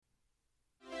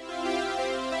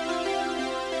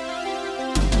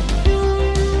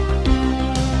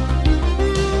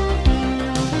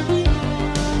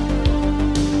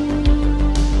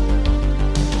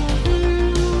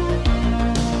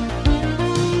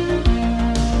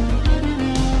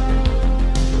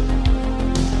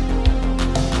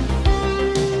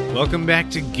Welcome back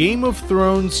to Game of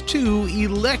Thrones 2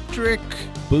 Electric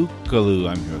Boogaloo.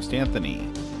 I'm your host, Anthony.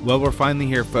 Well, we're finally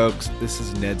here, folks. This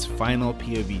is Ned's final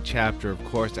POV chapter. Of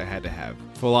course, I had to have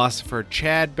philosopher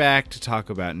Chad back to talk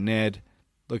about Ned.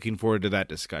 Looking forward to that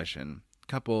discussion.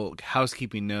 Couple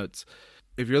housekeeping notes.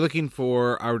 If you're looking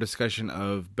for our discussion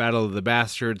of Battle of the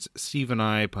Bastards, Steve and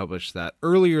I published that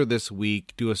earlier this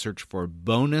week. Do a search for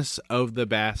Bonus of the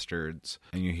Bastards,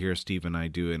 and you hear Steve and I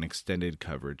do an extended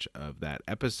coverage of that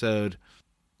episode.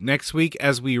 Next week,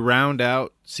 as we round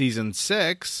out Season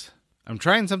 6, I'm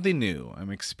trying something new.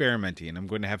 I'm experimenting. I'm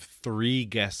going to have 3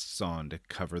 guests on to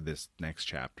cover this next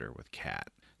chapter with Kat.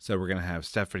 So we're going to have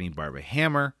Stephanie Barba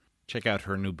Hammer. Check out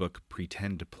her new book,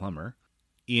 Pretend Plumber.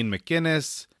 Ian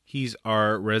McGinnis. He's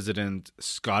our resident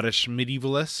Scottish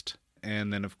medievalist.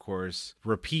 And then, of course,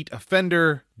 repeat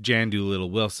offender, Jan Doolittle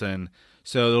Wilson.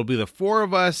 So it'll be the 4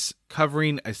 of us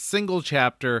covering a single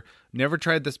chapter. Never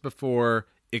tried this before.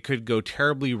 It could go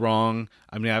terribly wrong.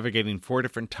 I'm navigating 4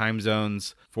 different time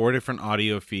zones, 4 different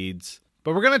audio feeds.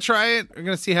 But we're going to try it. We're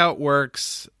going to see how it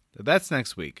works. That's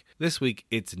next week. This week,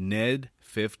 it's Ned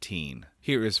 15.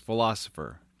 Here is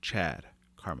philosopher Chad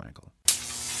Carmichael.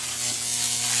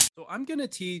 So I'm going to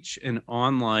teach an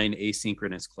online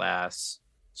asynchronous class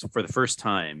for the first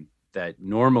time that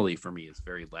normally for me is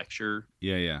very lecture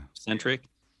centric.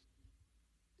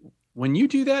 When you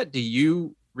do that, do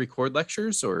you record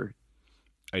lectures or?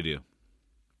 I do.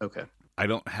 Okay. I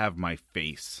don't have my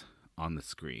face on the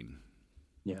screen.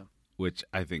 Yeah. Which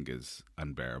I think is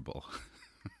unbearable.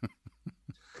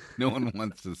 No one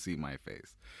wants to see my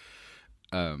face.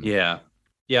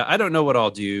 Yeah, I don't know what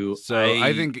I'll do. So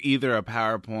I think either a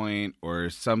PowerPoint or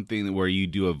something where you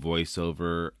do a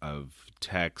voiceover of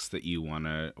text that you want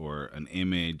to, or an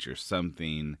image or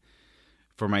something.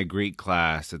 For my Greek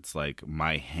class, it's like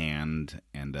my hand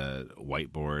and a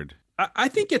whiteboard. I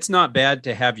think it's not bad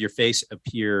to have your face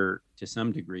appear to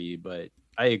some degree, but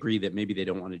I agree that maybe they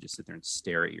don't want to just sit there and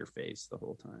stare at your face the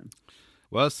whole time.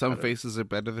 Well, some faces are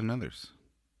better than others.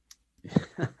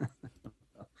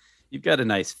 You've got a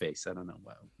nice face. I don't know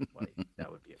why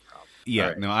that would be a problem. Yeah,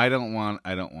 right. No, I don't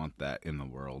want that in the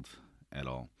world at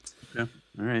all. Yeah.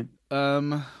 All right.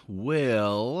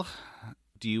 Will,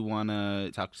 do you want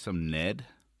to talk to some Ned?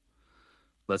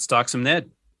 Let's talk some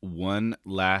Ned. One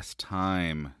last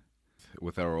time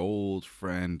with our old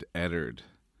friend Eddard.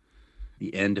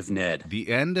 The end of Ned. The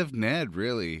end of Ned,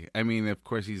 really. I mean, of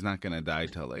course, he's not going to die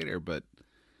till later, but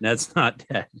Ned's not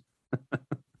dead.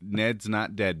 Ned's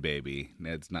not dead, baby.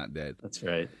 Ned's not dead. That's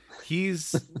right. He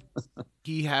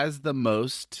has the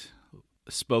most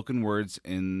spoken words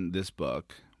in this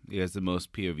book. He has the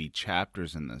most POV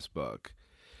chapters in this book.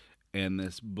 And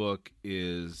this book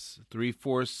is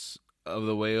 3/4 of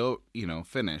the way,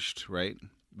 finished, right?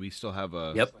 We still have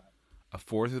a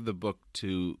 1/4 of the book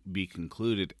to be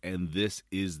concluded, and this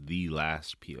is the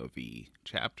last POV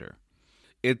chapter.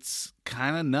 It's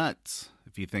kind of nuts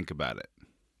if you think about it.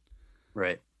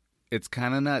 Right. It's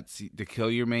kind of nuts to kill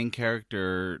your main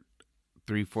character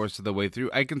 3/4 of the way through.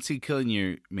 I can see killing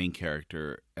your main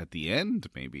character at the end,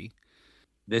 maybe.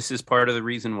 This is part of the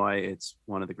reason why it's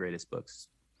one of the greatest books,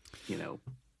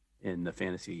 in the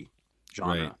fantasy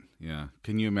genre. Right, yeah.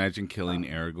 Can you imagine killing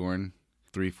Aragorn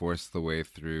 3/4 of the way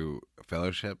through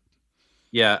Fellowship?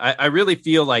 Yeah, I really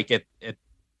feel like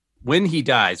when he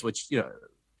dies, which,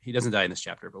 he doesn't die in this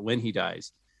chapter, but when he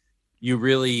dies, you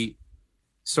really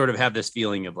sort of have this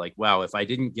feeling of like, wow, if I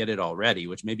didn't get it already,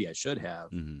 which maybe I should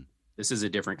have, this is a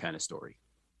different kind of story.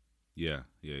 Yeah.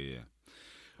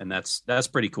 And that's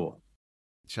pretty cool.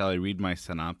 Shall I read my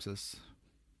synopsis?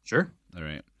 Sure. All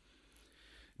right.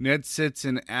 Ned sits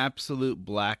in absolute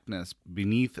blackness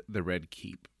beneath the Red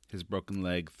Keep. His broken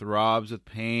leg throbs with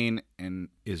pain and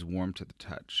is warm to the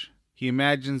touch. He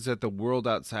imagines that the world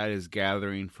outside is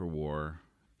gathering for war.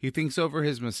 He thinks over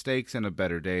his mistakes and of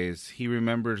better days. He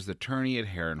remembers the tourney at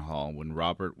Harrenhal when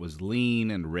Robert was lean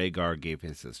and Rhaegar gave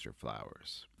his sister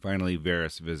flowers. Finally,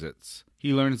 Varys visits.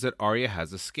 He learns that Arya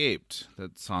has escaped,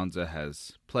 that Sansa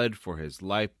has pled for his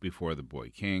life before the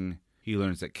boy king. He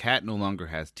learns that Cat no longer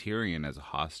has Tyrion as a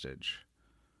hostage.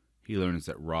 He learns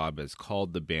that Robb has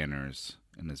called the banners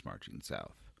and is marching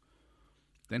south.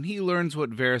 Then he learns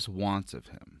what Varys wants of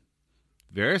him.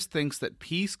 Varys thinks that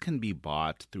peace can be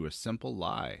bought through a simple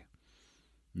lie.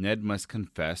 Ned must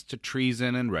confess to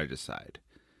treason and regicide.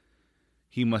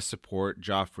 He must support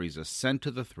Joffrey's ascent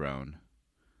to the throne.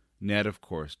 Ned, of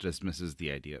course, dismisses the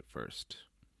idea at first.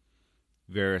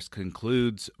 Varys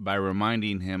concludes by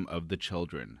reminding him of the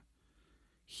children.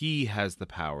 He has the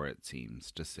power, it seems,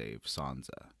 to save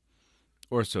Sansa.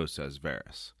 Or so says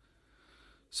Varys.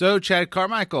 So, Chad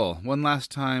Carmichael, one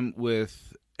last time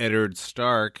with Eddard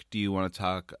Stark, do you want to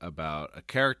talk about a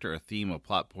character, a theme, a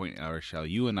plot point, or shall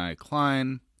you and I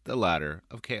climb the ladder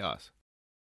of chaos?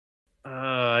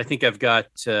 I think I've got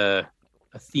a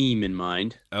theme in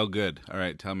mind. Oh, good. All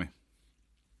right, tell me.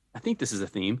 I think this is a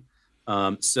theme.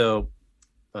 So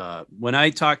when I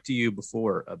talked to you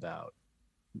before about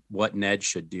what Ned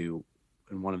should do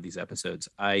in one of these episodes,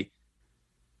 I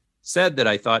said that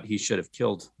I thought he should have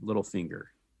killed Littlefinger,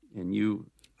 and you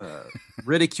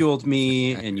ridiculed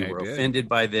me, and you were offended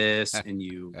by this, and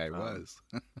you I was.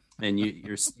 And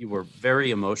you were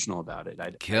very emotional about it. I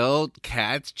killed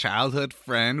Kat's childhood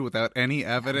friend without any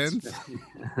evidence.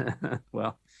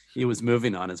 Well, he was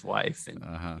moving on his wife, and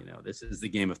this is the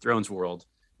Game of Thrones world,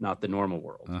 not the normal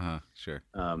world. Sure.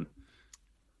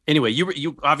 Anyway,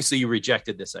 you obviously you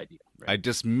rejected this idea. Right? I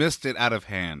dismissed it out of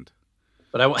hand.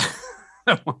 But I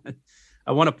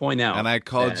want to point out, and I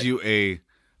called you a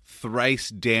thrice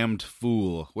damned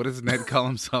fool. What does Ned call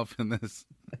himself in this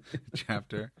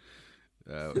chapter?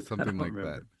 Something like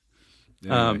that.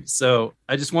 Anyway. So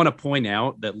I just want to point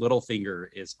out that Littlefinger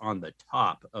is on the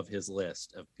top of his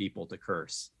list of people to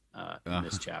curse in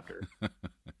this chapter.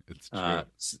 It's true.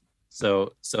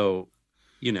 So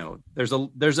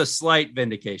there's a slight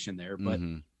vindication there, but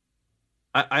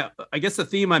I guess the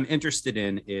theme I'm interested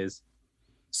in is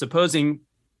supposing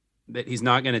that he's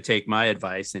not going to take my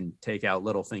advice and take out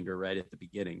Littlefinger right at the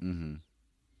beginning.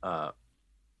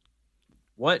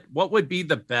 What would be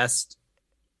the best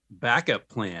backup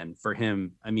plan for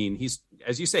him? I mean, he's,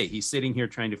 as you say, he's sitting here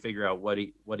trying to figure out what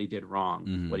he did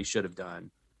wrong, what he should have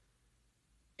done.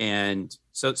 And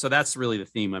so that's really the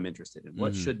theme I'm interested in.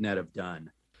 What should Ned have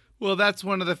done? Well, that's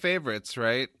one of the favorites,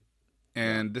 right?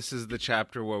 And this is the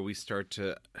chapter where we start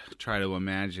to try to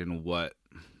imagine what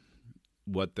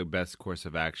the best course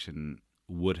of action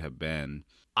would have been.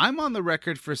 I'm on the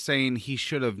record for saying he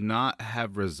should have not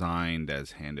have resigned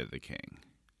as Hand of the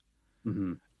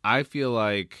King. I feel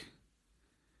like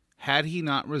had he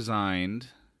not resigned,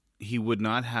 he would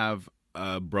not have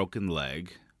a broken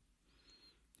leg.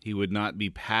 He would not be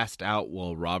passed out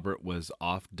while Robert was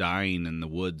off dying in the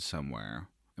woods somewhere.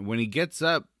 And when he gets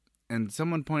up, and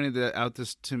someone pointed this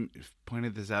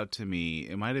out to me,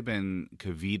 it might have been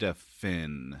Kavita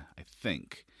Finn, I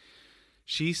think.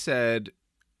 She said,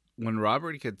 when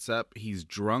Robert gets up, he's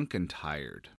drunk and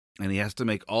tired. And he has to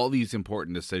make all these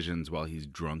important decisions while he's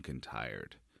drunk and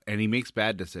tired. And he makes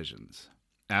bad decisions.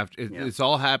 This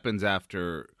all happens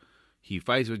after he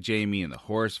fights with Jaime and the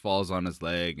horse falls on his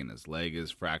leg and his leg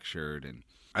is fractured. And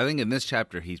I think in this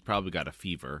chapter, he's probably got a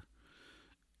fever.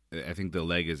 I think the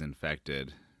leg is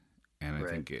infected. And I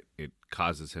think it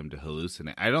causes him to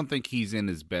hallucinate. I don't think he's in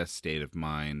his best state of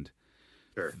mind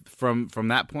from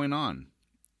that point on.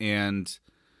 And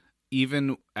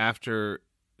even after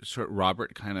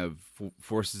Robert kind of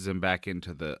forces him back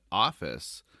into the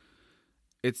office,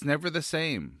 it's never the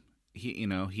same.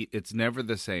 It's never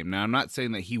the same. Now, I'm not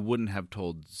saying that he wouldn't have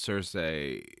told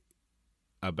Cersei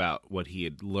about what he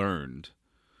had learned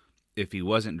if he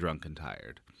wasn't drunk and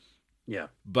tired. Yeah.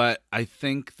 But I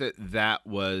think that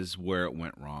was where it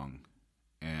went wrong.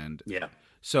 And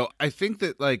so I think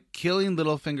that killing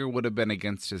Littlefinger would have been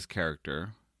against his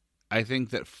character. I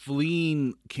think that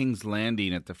fleeing King's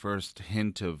Landing at the first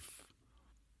hint of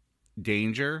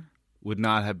danger would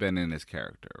not have been in his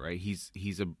character, right?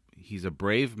 He's a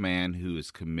brave man who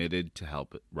is committed to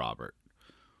help Robert.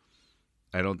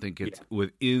 I don't think it's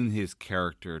within his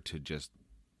character to just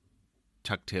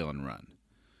tuck tail and run.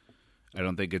 I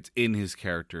don't think it's in his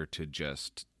character to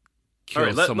just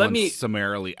kill someone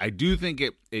summarily. I do think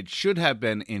it should have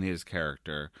been in his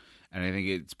character, and I think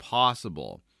it's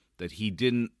possible that he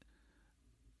didn't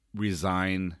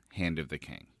resign Hand of the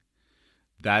King.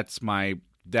 That's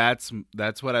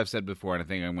what I've said before, and I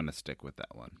think I'm going to stick with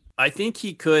that one. I think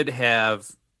he could have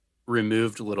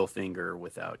removed Littlefinger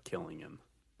without killing him.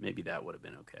 Maybe that would have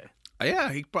been okay.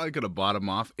 Yeah, he probably could have bought him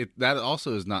off. That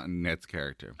also is not in Ned's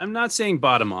character. I'm not saying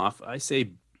bottom off. I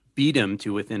say beat him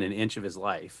to within an inch of his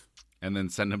life. And then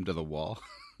send him to the wall.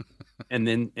 and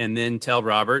then tell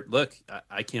Robert, look,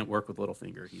 I can't work with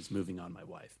Littlefinger. He's moving on my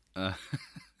wife. I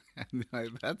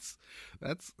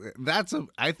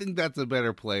think that's a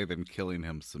better play than killing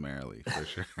him summarily, for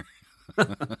sure.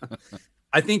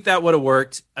 I think that would have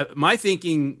worked. My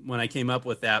thinking when I came up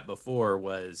with that before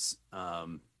was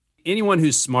anyone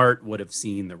who's smart would have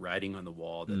seen the writing on the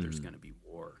wall that there's going to be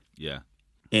war. Yeah.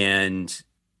 And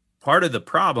part of the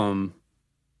problem,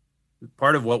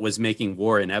 part of what was making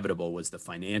war inevitable was the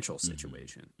financial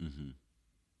situation.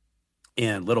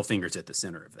 And Littlefinger's at the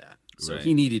center of that. So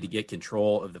he needed to get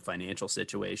control of the financial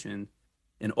situation.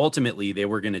 And ultimately, they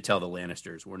were going to tell the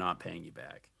Lannisters, we're not paying you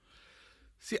back.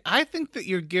 See, I think that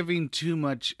you're giving too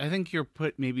much. I think you're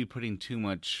maybe putting too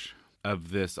much of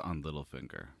this on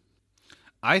Littlefinger.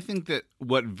 I think that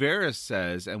what Varys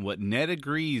says and what Ned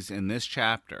agrees in this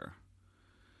chapter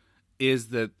is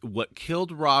that what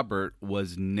killed Robert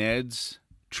was Ned's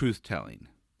truth-telling.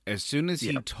 As soon as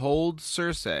he told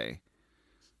Cersei,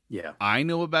 I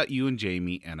know about you and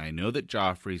Jaime, and I know that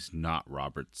Joffrey's not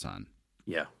Robert's son.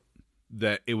 Yeah.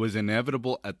 That it was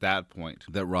inevitable at that point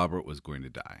that Robert was going to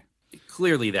die.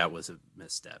 Clearly that was a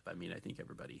misstep. I mean, I think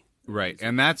everybody... Right,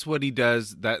 and that's what he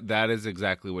does. That is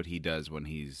exactly what he does when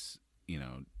he's,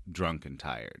 drunk and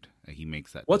tired. He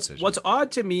makes that decision. What's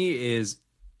odd to me is,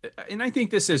 and I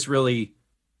think this is really,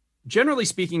 generally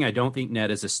speaking, I don't think Ned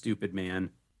is a stupid man,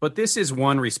 but this is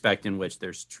one respect in which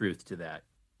there's truth to that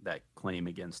claim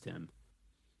against him.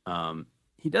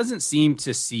 He doesn't seem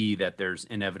to see that there's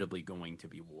inevitably going to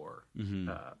be war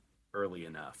early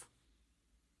enough.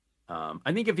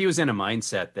 I think if he was in a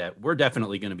mindset that we're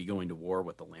definitely going to be going to war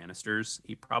with the Lannisters,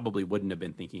 he probably wouldn't have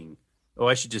been thinking, "Oh,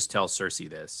 I should just tell Cersei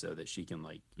this so that she can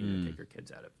take her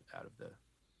kids out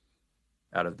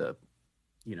of the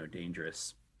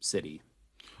dangerous city."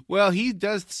 Well, he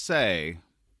does say,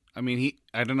 I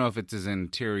don't know if it's his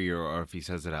interior or if he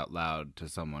says it out loud to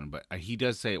someone, but he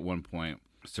does say at one point,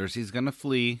 Cersei's going to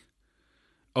flee.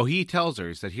 Oh, he tells her,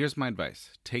 he said, "Here's my advice.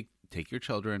 Take your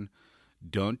children.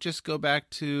 Don't just go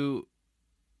back to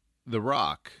the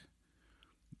Rock.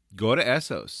 Go to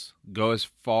Essos. Go as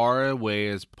far away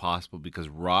as possible because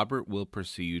Robert will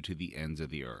pursue you to the ends of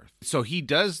the earth." So he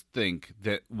does think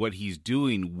that what he's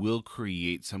doing will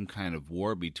create some kind of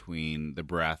war between the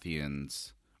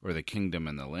Baratheons or the kingdom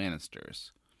and the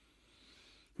Lannisters.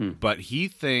 But he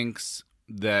thinks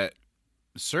that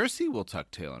Cersei will tuck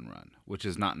tail and run, which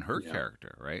is not in her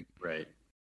character, right? Right.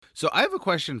 So I have a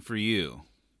question for you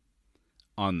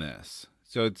on this.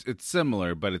 So it's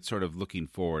similar, but it's sort of looking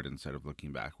forward instead of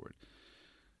looking backward.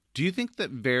 Do you think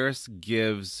that Varys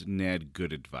gives Ned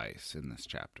good advice in this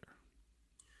chapter?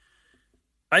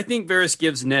 I think Varys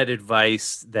gives Ned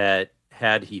advice that,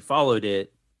 had he followed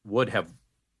it, would have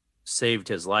saved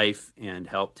his life and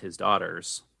helped his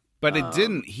daughters. But it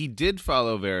didn't. He did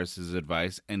follow Varys'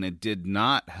 advice, and it did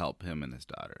not help him and his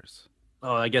daughters.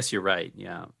 Oh, I guess you're right.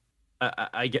 Yeah.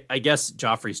 I guess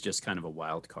Joffrey's just kind of a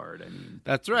wild card. I mean,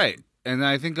 that's right. And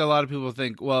I think a lot of people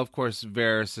think, well, of course,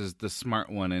 Varys is the smart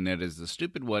one and Ned is the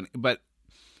stupid one. But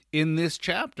in this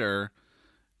chapter,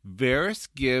 Varys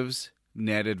gives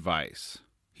Ned advice.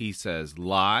 He says,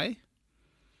 lie,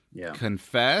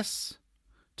 confess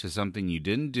to something you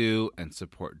didn't do, and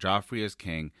support Joffrey as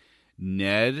king.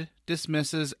 Ned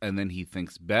dismisses, and then he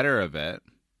thinks better of it,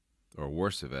 or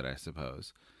worse of it, I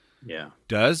suppose. Yeah.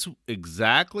 Does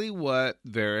exactly what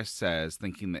Varys says,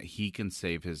 thinking that he can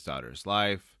save his daughter's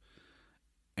life.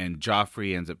 And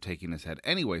Joffrey ends up taking his head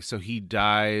anyway. So he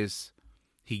dies.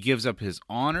 He gives up his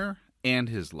honor and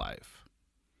his life.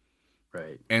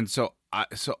 Right. And so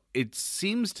it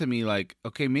seems to me like,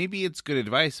 okay, maybe it's good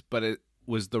advice, but it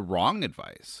was the wrong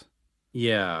advice.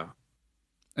 Yeah.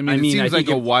 I mean, it seems like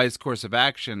a wise course of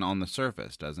action on the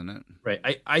surface, doesn't it?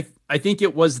 Right. I think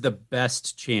it was the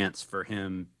best chance for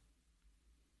him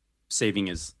saving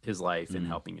his life and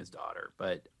helping his daughter.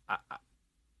 But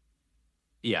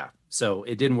so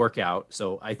it didn't work out.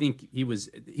 So I think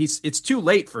it's too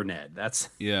late for Ned. That's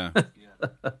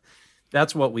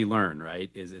that's what we learn,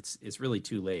 right? Is it's really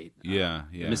too late. The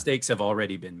mistakes have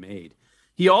already been made.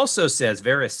 He also says,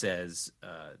 Varys says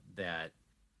that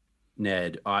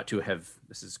Ned ought to have,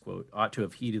 this is quote, ought to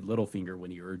have heeded Littlefinger when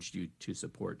he urged you to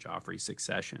support Joffrey's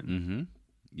succession. Mm-hmm.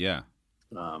 Yeah.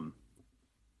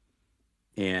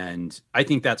 And I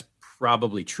think that's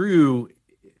probably true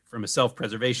from a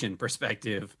self-preservation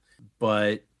perspective,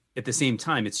 but at the same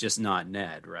time, it's just not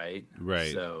Ned, right?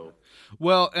 Right. So,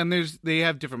 well, and they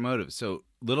have different motives. So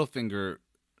Littlefinger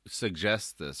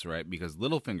suggests this, right? Because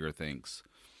Littlefinger thinks,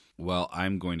 well,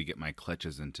 I'm going to get my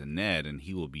clutches into Ned and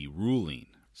he will be ruling.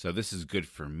 So this is good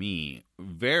for me.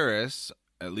 Varys,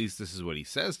 at least this is what he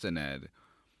says to Ned,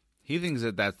 he thinks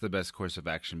that that's the best course of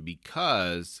action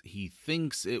because he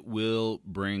thinks it will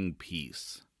bring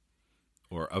peace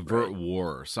or avert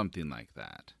war or something like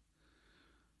that.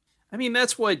 I mean,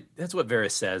 that's what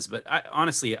Varys says, but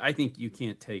honestly, I think you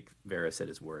can't take Varys at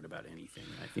his word about anything.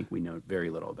 I think we know very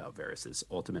little about Varys'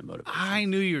 ultimate motivation. I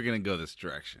knew you were going to go this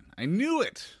direction. I knew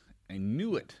it.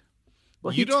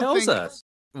 Well, he tells us.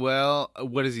 Well,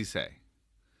 what does he say?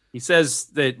 He says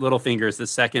that Littlefinger is the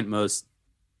second most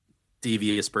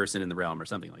devious person in the realm or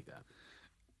something like that.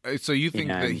 So you think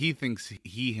that he thinks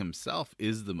he himself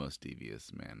is the most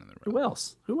devious man in the realm?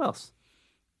 Who else?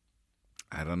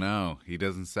 I don't know. He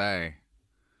doesn't say.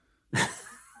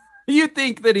 He you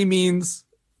think that he means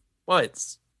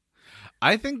what?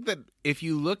 I think that if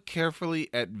you look carefully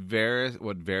at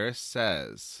what Varys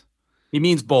says, he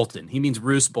means Bolton. He means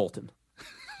Roose Bolton.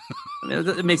 I mean,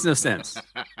 it makes no sense.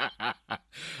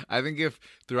 I think if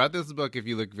throughout this book, if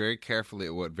you look very carefully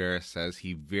at what Varys says,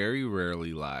 he very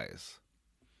rarely lies.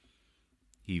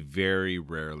 He very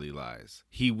rarely lies.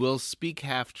 He will speak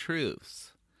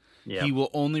half-truths. Yeah. He will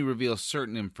only reveal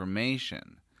certain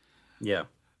information. Yeah.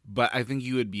 But I think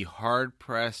you would be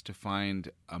hard-pressed to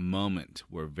find a moment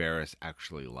where Varys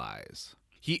actually lies.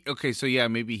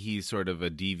 Maybe he's sort of a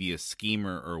devious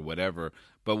schemer or whatever,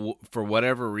 but for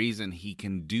whatever reason, he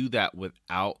can do that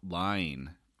without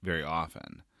lying very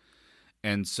often.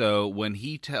 And so when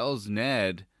he tells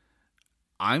Ned,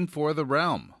 I'm for the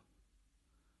realm.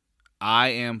 I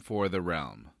am for the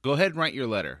realm. Go ahead and write your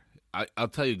letter. I'll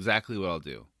tell you exactly what I'll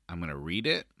do. I'm going to read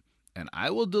it, and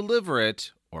I will deliver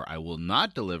it, or I will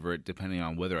not deliver it, depending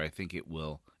on whether I think it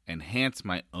will enhance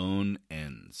my own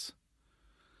ends.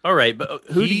 All right, but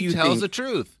who do you think... He tells the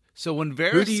truth. So when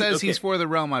Varys says he's for the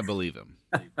realm, I believe him.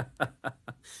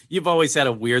 You've always had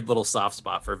a weird little soft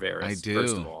spot for Varys. I do.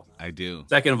 First of all, I do.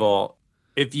 Second of all,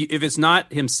 if it's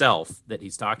not himself that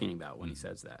he's talking about when he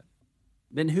says that,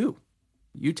 then who?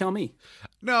 You tell me.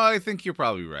 No, I think you're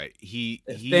probably right.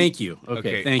 Thank you.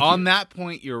 Okay, thank you. On that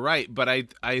point, you're right, but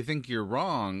I think you're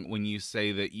wrong when you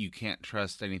say that you can't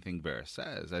trust anything Varys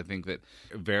says. I think that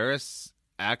Varys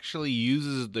actually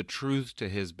uses the truth to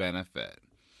his benefit.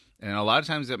 And a lot of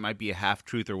times it might be a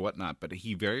half-truth or whatnot, but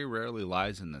he very rarely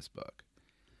lies in this book.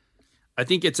 I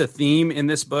think it's a theme in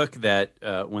this book that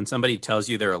when somebody tells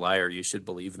you they're a liar, you should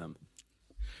believe them.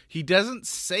 He doesn't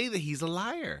say that he's a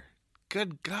liar.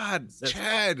 Good God,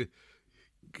 Chad.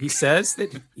 He says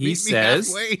that Meet me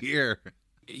halfway here.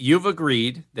 You've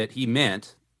agreed that he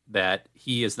meant that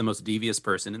he is the most devious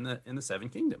person in the Seven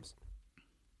Kingdoms.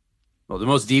 Well, the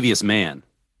most devious man.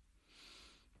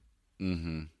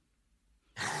 Mm-hmm.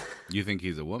 You think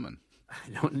he's a woman?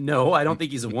 I don't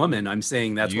think he's a woman. I'm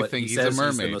saying that's what he says. You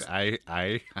think he's a mermaid.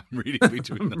 I'm reading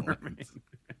between the lines.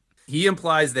 He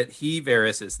implies that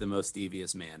Varys is the most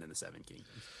devious man in the Seven Kingdoms.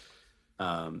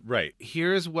 Right.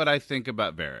 Here's what I think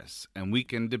about Varys, and we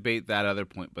can debate that other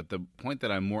point, but the point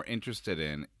that I'm more interested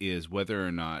in is whether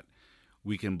or not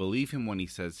we can believe him when he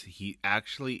says he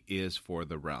actually is for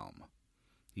the realm.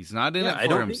 He's not in it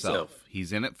for himself. So.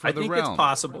 He's in it for the realm.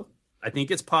 I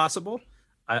think it's possible.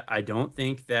 I don't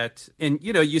think that, and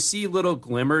you see little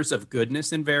glimmers of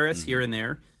goodness in Varys here and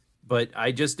there, but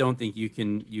I just don't think you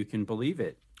can believe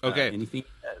it. Okay. Anything he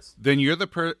says. Then you're the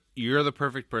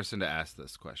perfect person to ask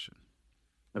this question.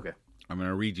 Okay. I'm going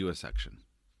to read you a section.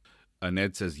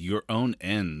 Ned says, "Your own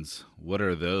ends, what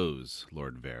are those,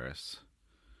 Lord Varys?"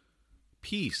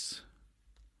 "Peace,"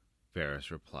 Varys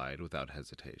replied without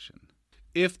hesitation.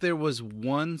 "If there was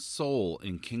one soul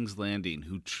in King's Landing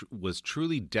who was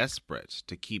truly desperate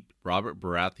to keep Robert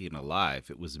Baratheon alive,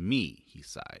 it was me," he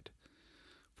sighed.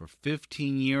 "For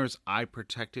 15 years I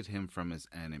protected him from his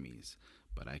enemies,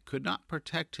 but I could not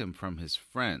protect him from his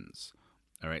friends."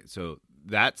 All right, so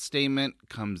that statement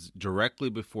comes directly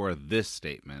before this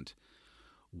statement.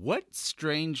 "What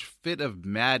strange fit of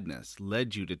madness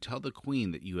led you to tell the queen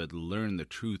that you had learned the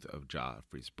truth of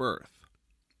Joffrey's birth?"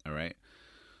 All right.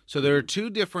 So there are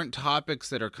two different topics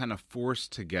that are kind of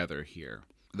forced together here.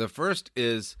 The first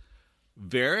is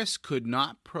Varys could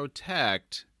not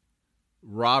protect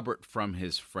Robert from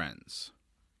his friends.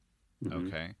 Mm-hmm.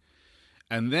 Okay.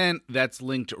 And then that's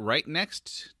linked right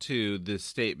next to this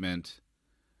statement,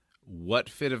 "What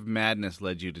fit of madness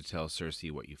led you to tell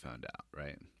Cersei what you found out?"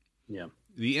 Right? Yeah.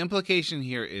 The implication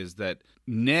here is that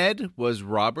Ned was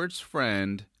Robert's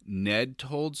friend. Ned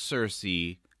told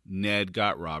Cersei. Ned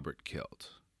got Robert killed.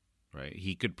 Right?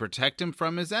 He could protect him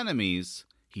from his enemies.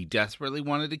 He desperately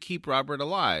wanted to keep Robert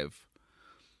alive.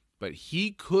 But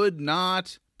he could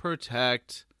not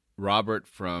protect Robert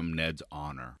from Ned's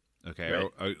honor. Okay,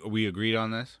 right. Are we agreed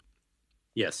on this?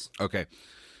 Yes. Okay.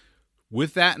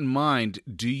 With that in mind,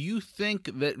 do you think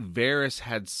that Varys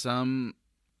had some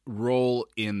role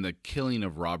in the killing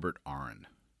of Robert Arryn?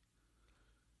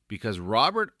 Because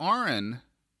Robert Arryn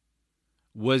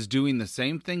was doing the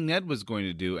same thing Ned was going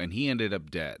to do, and he ended up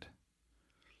dead.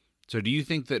 So do you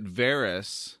think that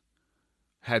Varys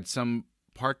had some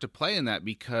part to play in that?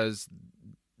 Because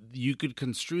you could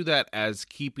construe that as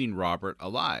keeping Robert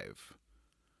alive.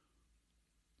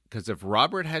 Because if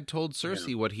Robert had told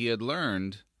Cersei what he had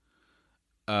learned,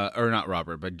 or not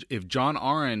Robert, but if Jon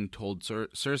Arryn told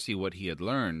Cersei what he had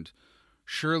learned,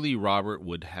 surely Robert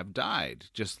would have died,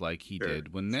 just like he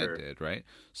did when Ned did, right?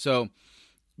 So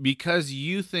because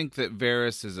you think that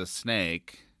Varys is a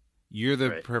snake, You're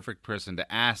the perfect person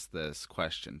to ask this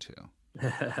question to.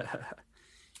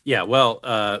 Yeah, well,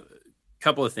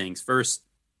 couple of things. First,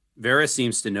 Varys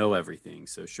seems to know everything,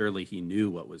 so surely he knew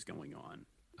what was going on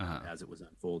as it was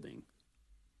unfolding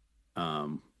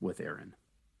with Aeron.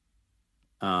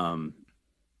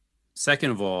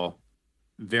 Second of all,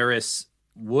 Varys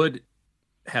would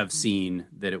have seen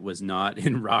that it was not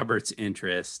in Robert's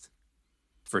interest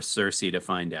for Cersei to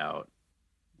find out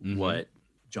what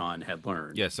Jon had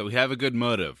learned. Yeah, so we have a good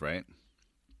motive, right?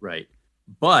 Right.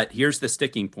 But here's the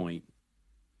sticking point.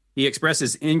 He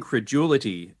expresses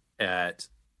incredulity at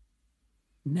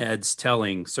Ned's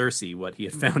telling Cersei what he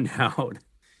had found out.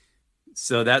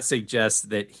 So that suggests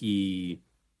that he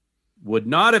would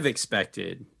not have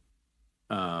expected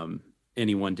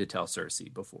anyone to tell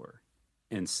Cersei before.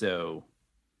 And so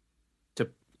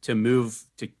to move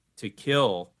to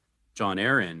kill Jon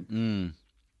Arryn,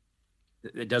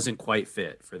 it doesn't quite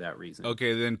fit for that reason.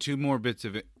 Okay, then 2 more bits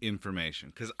of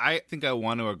information, because I think I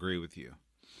want to agree with you.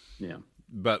 Yeah.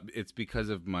 But it's because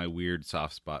of my weird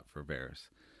soft spot for Varys,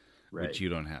 which you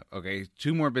don't have. Okay,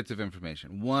 2 more bits of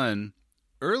information. 1,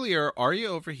 earlier, Arya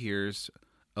overhears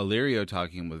Illyrio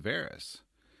talking with Varys.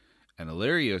 And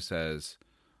Illyrio says,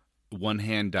 one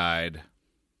hand died,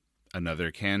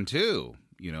 another can too.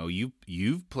 You know,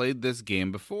 you've played this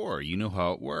game before. You know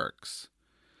how it works.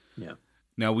 Yeah.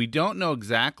 Now, we don't know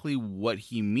exactly what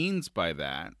he means by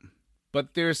that,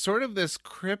 but there's sort of this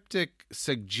cryptic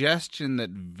suggestion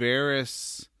that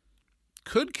Varys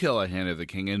could kill a Hand of the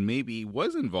King and maybe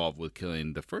was involved with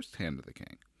killing the first Hand of the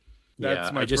King.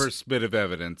 That's my first bit of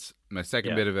evidence. My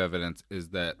second bit of evidence is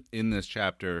that in this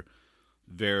chapter,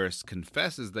 Varys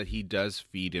confesses that he does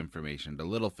feed information to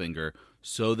Littlefinger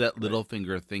so that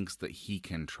Littlefinger thinks that he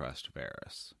can trust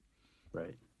Varys.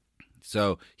 Right.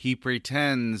 So he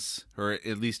pretends, or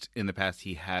at least in the past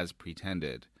he has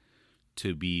pretended,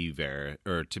 to be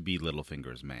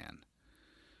Littlefinger's man.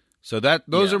 So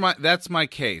that's my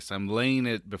case. I'm laying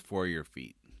it before your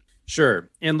feet. Sure.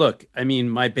 And look, I mean,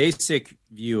 my basic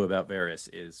view about Varys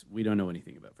is we don't know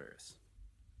anything about Varys.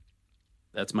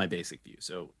 That's my basic view.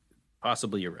 So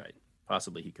possibly you're right.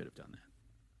 Possibly he could have done that.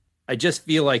 I just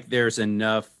feel like there's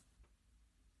enough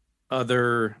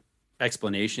other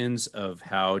explanations of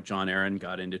how Jon Arryn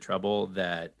got into trouble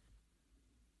that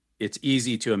it's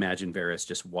easy to imagine Varys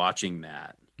just watching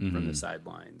that from the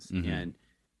sidelines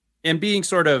and being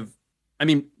sort of, I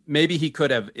mean, maybe he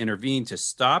could have intervened to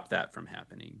stop that from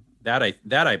happening. That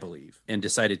I believe, and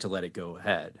decided to let it go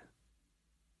ahead.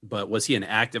 But was he an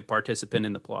active participant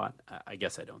in the plot? I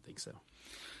guess I don't think so.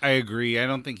 I agree. I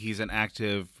don't think he's an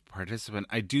active participant.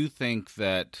 I do think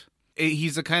that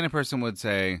he's the kind of person who would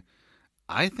say,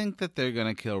 I think that they're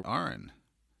going to kill Arryn.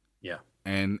 Yeah.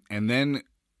 And then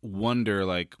wonder,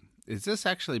 like, is this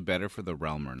actually better for the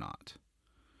realm or not?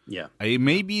 Yeah. It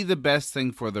may be the best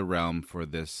thing for the realm for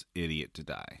this idiot to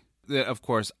die. Of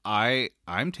course,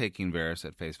 I'm taking Varys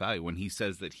at face value when he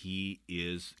says that he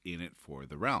is in it for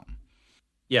the realm.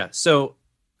 Yeah. So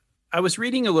I was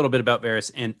reading a little bit about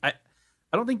Varys, and I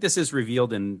don't think this is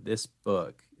revealed in this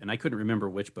book, and I couldn't remember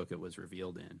which book it was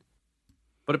revealed in.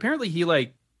 But apparently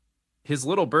his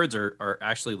little birds are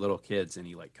actually little kids, and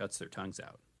he like cuts their tongues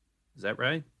out. Is that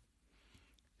right?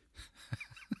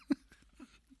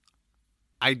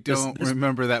 I don't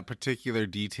remember that particular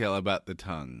detail about the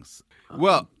tongues.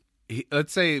 Well,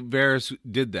 let's say Varys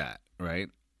did that, right?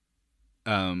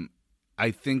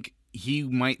 I think he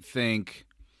might think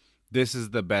this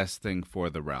is the best thing for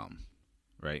the realm,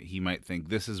 right? He might think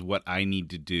this is what I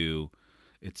need to do.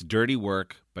 It's dirty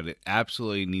work, but it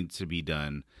absolutely needs to be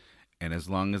done. And as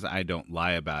long as I don't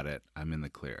lie about it, I'm in the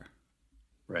clear.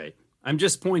 Right. I'm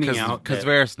just pointing out because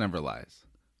Varys never lies.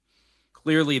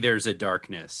 Clearly, there's a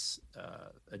darkness,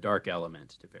 a dark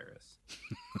element to Varys.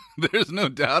 There's no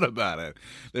doubt about it.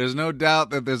 There's no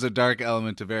doubt that there's a dark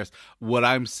element to Varys. What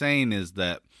I'm saying is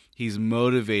that he's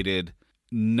motivated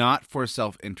not for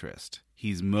self-interest.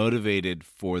 He's motivated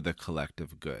for the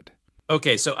collective good.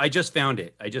 Okay, so I just found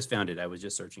it. I was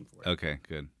just searching for it. Okay,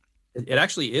 good. It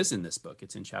actually is in this book.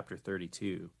 It's in chapter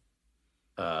 32.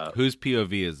 Whose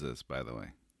POV is this, by the way?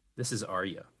 This is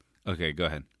Arya. Okay, go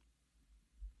ahead.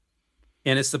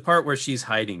 And it's the part where she's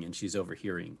hiding and she's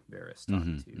overhearing Varys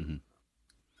talking to.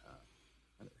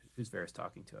 Who's Varys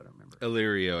talking to? I don't remember.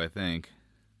 Illyrio, I think.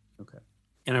 Okay.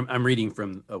 And I'm reading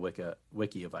from a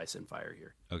wiki of Ice and Fire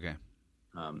here. Okay.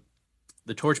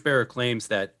 The Torchbearer claims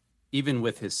that even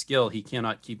with his skill, he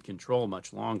cannot keep control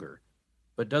much longer,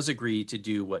 but does agree to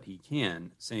do what he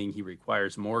can, saying he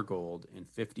requires more gold and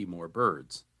 50 more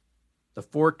birds. The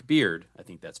Forked Beard, I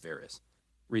think that's Varys,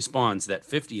 responds that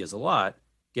 50 is a lot,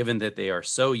 given that they are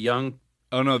so young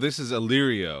Oh, no, this is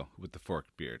Illyrio with the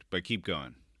forked beard, but keep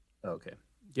going. Okay.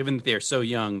 Given that they're so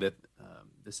young that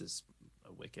this is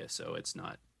a Wicca, so it's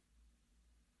not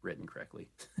written correctly.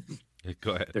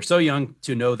 Go ahead. They're so young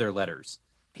to know their letters.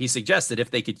 He suggests that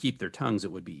if they could keep their tongues,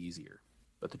 it would be easier.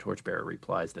 But the torchbearer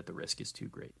replies that the risk is too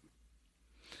great.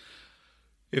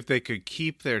 If they could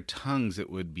keep their tongues, it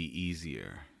would be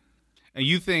easier. And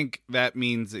you think that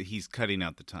means that he's cutting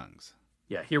out the tongues?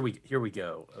 Yeah, here we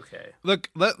go. Okay. Look,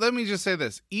 let me just say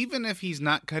this. Even if he's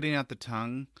not cutting out the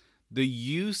tongue, the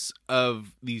use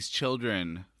of these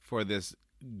children for this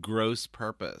gross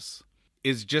purpose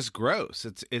is just gross.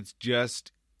 It's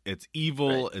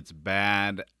evil. Right. It's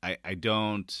bad.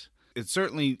 It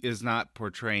certainly is not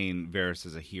portraying Varys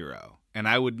as a hero. And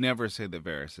I would never say that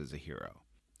Varys is a hero.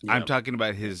 Yep. I'm talking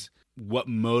about what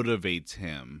motivates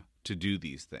him to do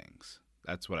these things.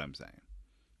 That's what I'm saying.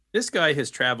 This guy has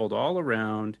traveled all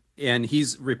around, and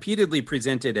he's repeatedly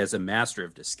presented as a master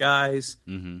of disguise,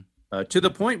 to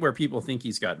the point where people think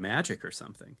he's got magic or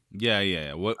something.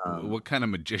 Yeah. What kind of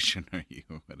magician are you?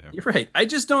 Whatever. You're right. I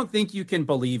just don't think you can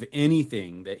believe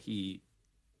anything that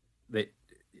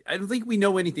I don't think we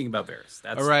know anything about Varys.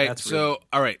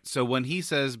 All right. So when he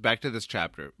says, back to this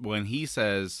chapter, when he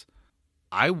says,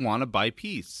 I want to buy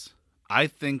peace, I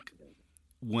think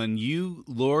when you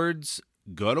lords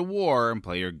go to war and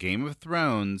play your Game of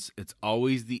Thrones, it's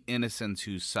always the innocents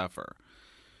who suffer.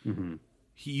 Mm-hmm.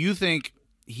 You think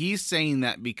he's saying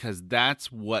that because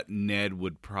that's what Ned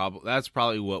would that's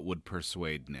probably what would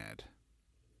persuade Ned.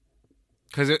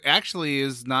 Because it actually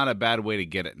is not a bad way to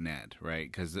get at Ned, right?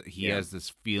 Because he has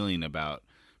this feeling about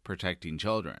protecting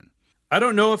children. I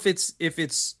don't know if that's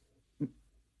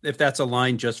a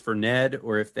line just for Ned,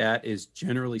 or if that is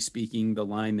generally speaking the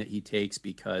line that he takes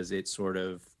because it sort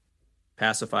of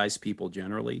pacifies people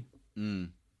generally.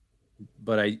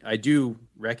 But I do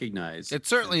recognize it's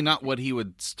certainly not what he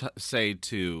would say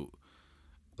to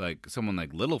like someone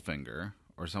like Littlefinger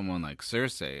or someone like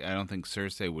Cersei. I don't think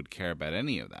Cersei would care about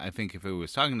any of that. I think if he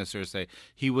was talking to Cersei,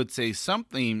 he would say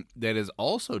something that is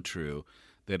also true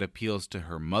that appeals to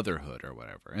her motherhood or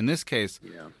whatever. In this case,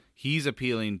 he's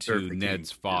appealing to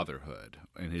Ned's fatherhood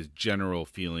and his general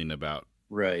feeling about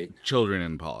children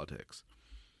and politics.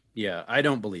 Yeah, I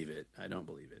don't believe it.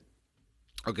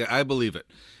 Okay, I believe it.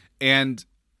 And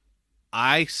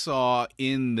I saw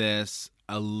in this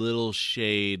a little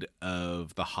shade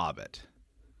of The Hobbit.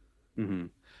 Mm-hmm.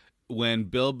 When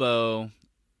Bilbo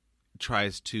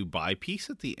tries to buy peace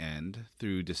at the end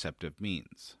through deceptive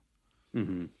means.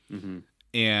 Mm-hmm. Mm-hmm.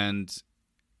 And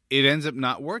it ends up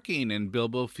not working, and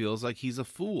Bilbo feels like he's a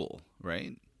fool,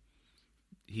 right?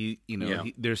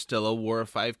 There's still a War of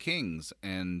Five Kings,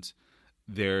 and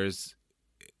this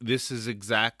is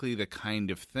exactly the kind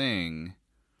of thing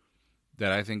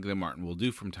that I think that Martin will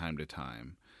do from time to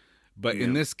time. But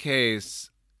in this case,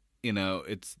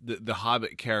 it's the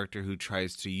Hobbit character who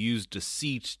tries to use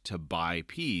deceit to buy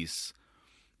peace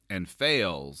and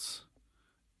fails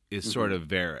is sort of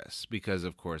Varys, because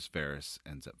of course Varys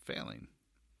ends up failing.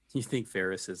 You think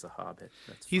Varys is a Hobbit?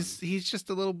 He's just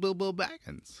a little Bilbo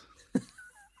Baggins.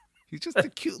 He's just a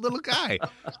cute little guy.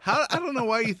 I don't know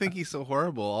why you think he's so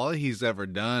horrible. All he's ever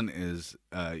done is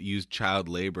use child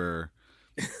labor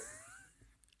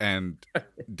and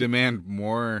demand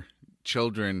more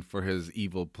children for his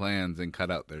evil plans and cut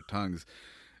out their tongues.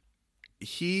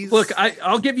 Look,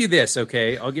 I'll give you this,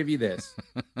 okay? I'll give you this.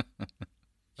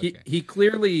 Okay. He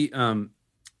clearly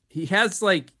he has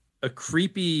like a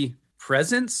creepy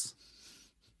presence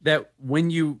that when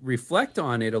you reflect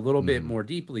on it a little bit more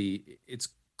deeply, it's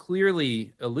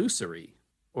clearly illusory,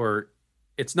 or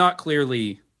it's not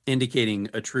clearly indicating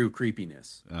a true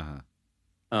creepiness.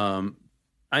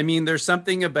 I mean, there's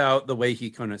something about the way he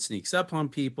kind of sneaks up on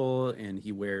people, and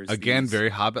he wears very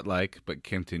Hobbit-like, but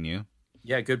continue.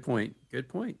 Yeah, good point.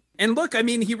 And look, I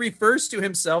mean, he refers to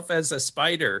himself as a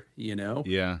spider,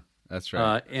 Yeah, that's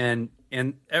right. And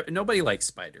nobody likes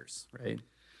spiders, right?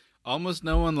 Almost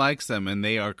no one likes them, and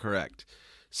they are correct.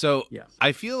 So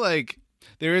I feel like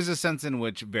there is a sense in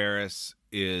which Varys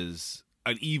is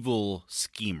an evil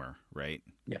schemer, right?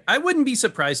 Yeah, I wouldn't be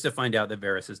surprised to find out that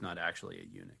Varys is not actually a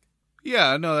eunuch.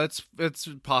 Yeah, no, that's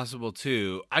possible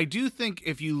too. I do think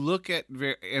if you look at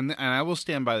and I will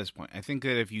stand by this point. I think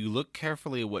that if you look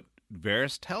carefully at what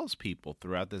Varys tells people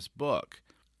throughout this book,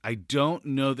 I don't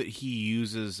know that he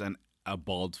uses a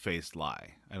bald-faced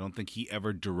lie. I don't think he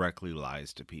ever directly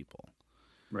lies to people.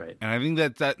 Right. And I think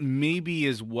that maybe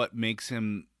is what makes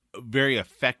him very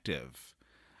effective.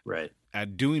 Right.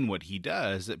 At doing what he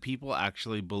does, that people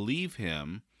actually believe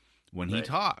him when he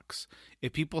talks.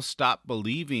 If people stop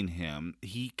believing him,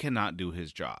 he cannot do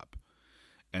his job.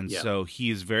 And so he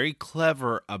is very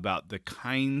clever about the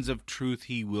kinds of truth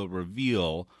he will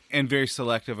reveal and very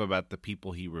selective about the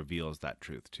people he reveals that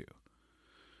truth to.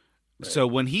 Right. So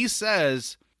when he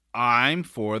says, I'm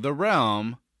for the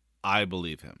realm, I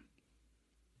believe him.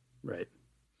 Right.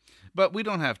 But we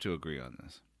don't have to agree on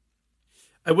this.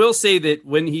 I will say that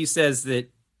when he says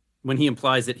that, when he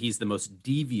implies that he's the most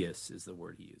devious, is the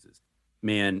word he uses,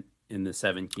 man in the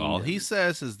Seven Kingdoms. All he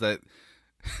says is that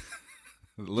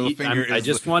Littlefinger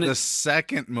is the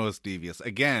second most devious.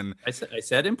 Again, I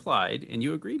said implied, and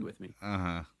you agreed with me.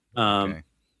 Okay.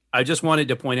 I just wanted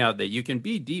to point out that you can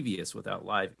be devious without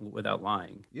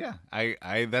lying. Yeah,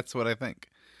 I that's what I think.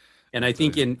 And I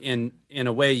think in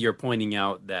a way you're pointing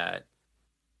out that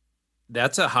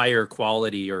that's a higher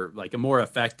quality or like a more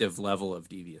effective level of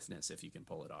deviousness if you can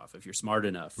pull it off, if you're smart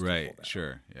enough. Right,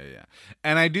 sure. Yeah.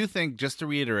 And I do think, just to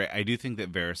reiterate, I do think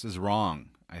that Varys is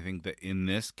wrong. I think that in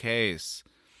this case,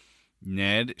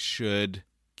 Ned should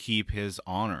keep his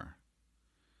honor.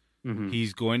 Mm-hmm.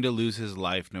 He's going to lose his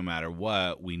life no matter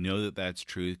what. We know that that's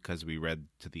true because we read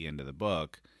to the end of the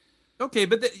book. Okay,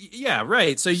 but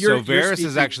right. So Varys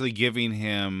is actually giving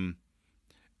him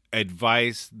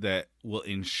advice that will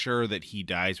ensure that he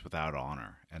dies without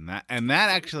honor, and that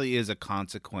actually is a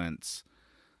consequence.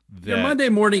 You're Monday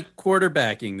morning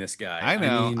quarterbacking this guy.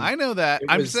 I know that.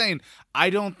 I'm saying I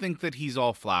don't think that he's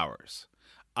all flowers.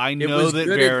 I know that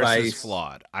Varys is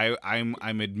flawed. I'm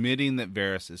admitting that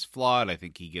Varys is flawed. I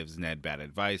think he gives Ned bad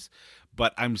advice,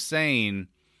 but I'm saying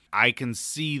I can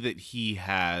see that he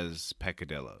has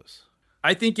peccadillos.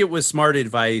 I think it was smart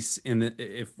advice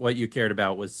if what you cared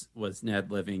about was Ned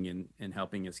living and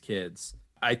helping his kids.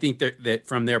 I think that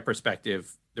from their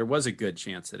perspective, there was a good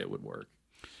chance that it would work.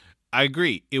 I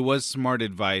agree. It was smart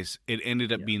advice. It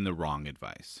ended up being the wrong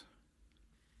advice.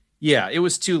 Yeah, it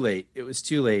was too late.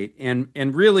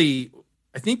 And really,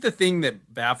 I think the thing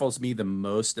that baffles me the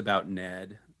most about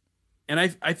Ned, and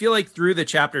I feel like through the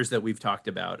chapters that we've talked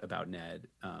about Ned,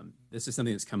 this is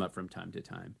something that's come up from time to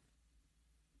time.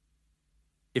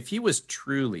 If he was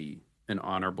truly an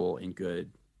honorable and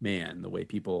good man, the way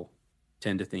people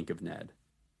tend to think of Ned,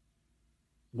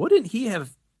 wouldn't he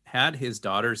have had his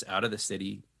daughters out of the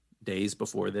city days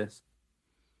before this?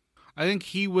 I think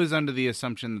he was under the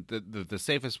assumption that the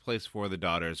safest place for the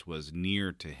daughters was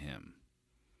near to him.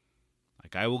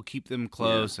 Like, I will keep them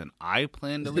close, and I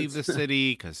plan to leave the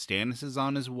city because Stannis is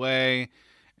on his way,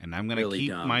 and I'm going to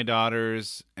keep my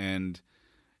daughters. And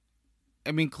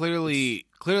I mean, clearly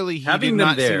he did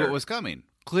not see what was coming.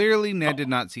 Clearly, Ned did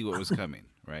not see what was coming,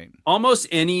 right? Almost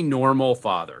any normal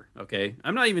father, okay?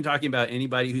 I'm not even talking about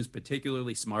anybody who's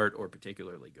particularly smart or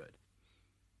particularly good.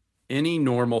 Any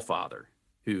normal father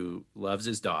who loves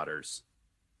his daughters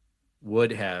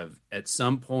would have, at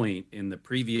some point in the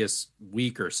previous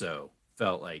week or so,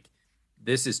 felt like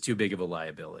this is too big of a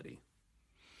liability.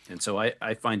 And so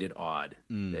I find it odd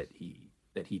that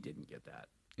he didn't get that.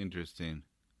 Interesting.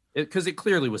 Because it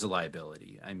clearly was a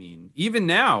liability. I mean, even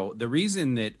now, the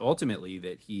reason that ultimately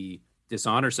that he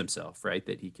dishonors himself, right,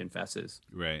 that he confesses,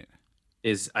 right,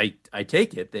 is I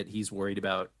take it that he's worried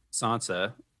about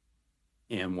Sansa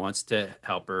and wants to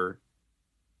help her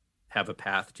have a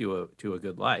path to a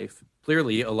good life.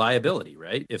 Clearly a liability,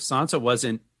 right? If Sansa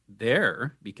wasn't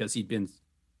there because he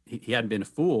hadn't been a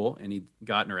fool and he'd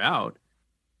gotten her out,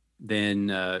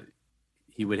 then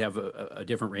he would have a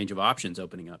different range of options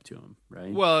opening up to him,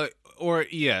 right? Well, or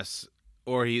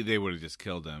they would have just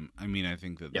killed him. I mean, I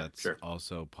think that's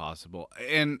also possible.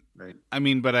 And right. I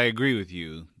mean, but I agree with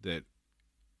you that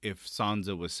if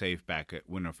Sansa was safe back at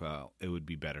Winterfell, it would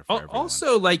be better for everyone.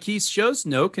 Also, like, he shows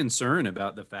no concern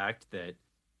about the fact that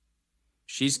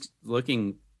she's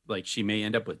looking like she may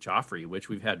end up with Joffrey, which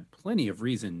we've had plenty of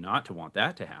reason not to want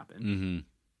that to happen. Mm-hmm.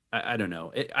 I don't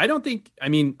know. I don't think, I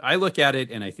mean, I look at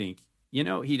it and I think,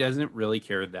 he doesn't really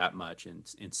care that much. And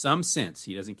in some sense,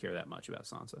 he doesn't care that much about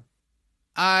Sansa.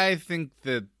 I think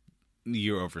that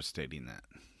you're overstating that.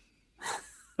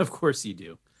 Of course you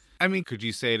do. I mean, could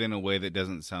you say it in a way that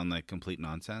doesn't sound like complete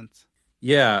nonsense?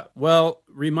 Yeah. Well,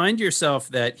 remind yourself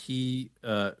that he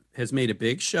has made a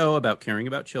big show about caring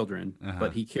about children,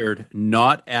 but he cared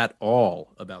not at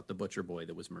all about the butcher boy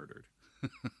that was murdered.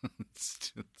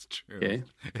 It's true. Okay.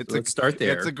 Let's start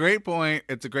there. It's a great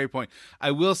point.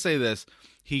 I will say this.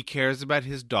 He cares about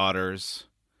his daughters.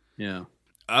 Yeah.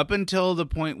 Up until the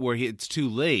point where it's too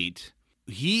late,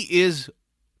 he is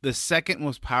the second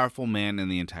most powerful man in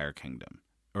the entire kingdom.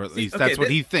 Or at least that's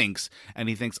what he thinks. And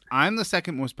he thinks, I'm the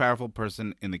second most powerful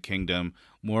person in the kingdom.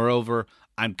 Moreover,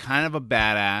 I'm kind of a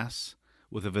badass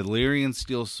with a Valyrian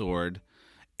steel sword.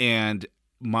 And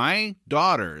my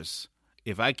daughters,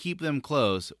 if I keep them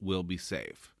close, will be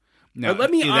safe. Now,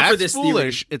 let me offer this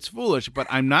foolish. theory. It's foolish, but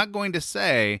I'm not going to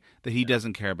say that he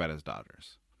doesn't care about his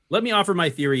daughters. Let me offer my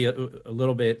theory a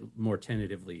little bit more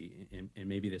tentatively, and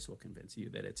maybe this will convince you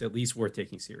that it's at least worth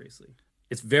taking seriously.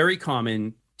 It's very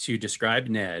common to describe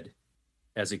Ned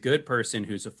as a good person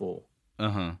who's a fool.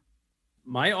 Uh-huh.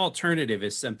 My alternative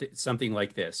is something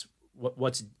like this.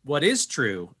 What is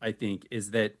true, I think,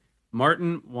 is that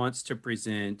Martin wants to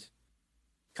present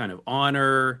kind of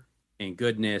honor and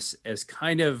goodness as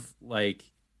kind of like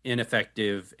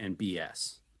ineffective and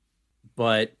BS.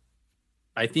 But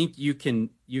I think you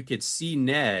could see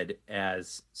Ned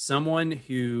as someone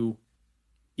who,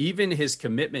 even his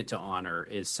commitment to honor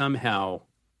is somehow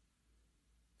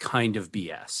kind of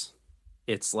BS.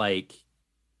 It's like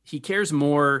he cares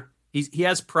more. He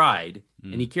has pride,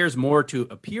 and he cares more to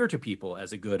appear to people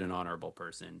as a good and honorable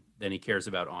person than he cares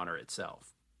about honor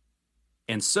itself.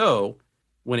 And so,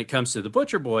 when it comes to the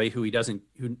butcher boy, who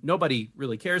nobody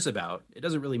really cares about, it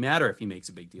doesn't really matter if he makes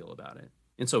a big deal about it,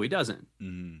 and so he doesn't.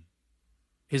 Mm-hmm.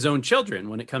 His own children,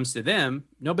 when it comes to them,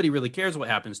 nobody really cares what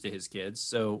happens to his kids,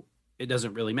 so it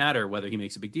doesn't really matter whether he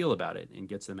makes a big deal about it and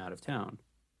gets them out of town.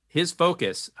 His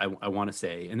focus, I want to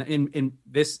say, and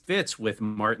this fits with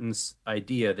Martin's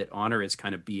idea that honor is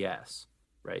kind of BS,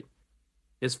 right?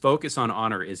 His focus on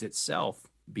honor is itself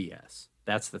BS.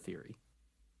 That's the theory.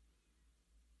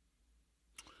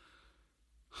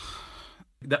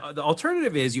 The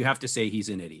alternative is you have to say he's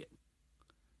an idiot.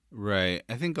 Right.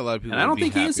 I think a lot of people. And I don't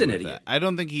think he is an idiot. I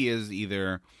don't think he is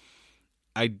either.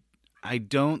 I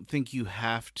don't think you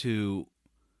have to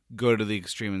go to the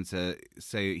extreme and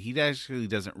say he actually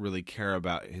doesn't really care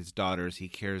about his daughters. He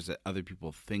cares that other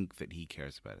people think that he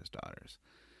cares about his daughters.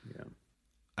 Yeah.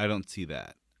 I don't see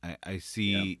that. I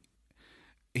see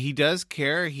he does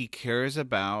care. He cares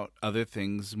about other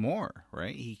things more,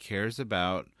 right? He cares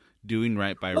about doing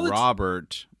right by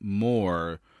Robert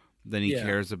more than he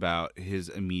cares about his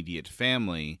immediate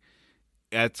family.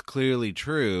 That's clearly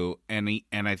true, and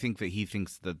I think that he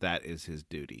thinks that is his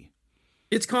duty.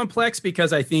 It's complex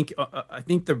because I think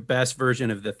the best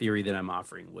version of the theory that I'm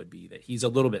offering would be that he's a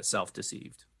little bit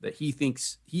self-deceived, that he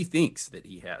thinks that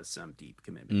he has some deep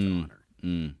commitment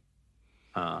to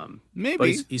honor. Maybe but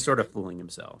he's sort of fooling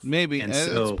himself. Maybe, and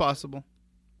so, it's possible.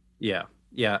 Yeah.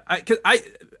 I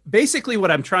basically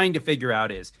what I'm trying to figure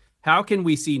out is how can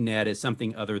we see Ned as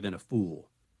something other than a fool?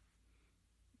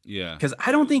 Yeah, because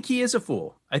I don't think he is a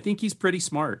fool. I think he's pretty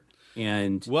smart.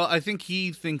 And well, I think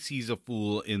he thinks he's a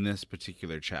fool in this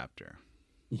particular chapter.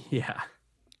 Yeah.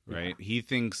 Right? Yeah. He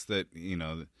thinks that,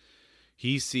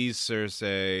 he sees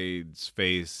Cersei's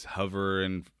face hover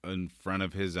in front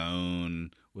of his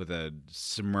own with a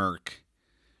smirk,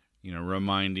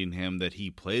 reminding him that he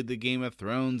played the Game of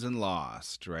Thrones and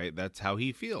lost, right? That's how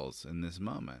he feels in this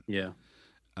moment. Yeah.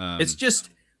 It's just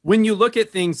when you look at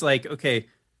things like, okay,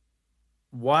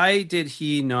 why did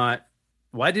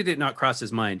it not cross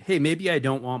his mind? Hey, maybe I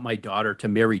don't want my daughter to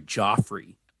marry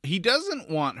Joffrey. He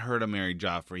doesn't want her to marry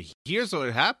Joffrey. Here's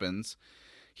what happens.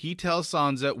 He tells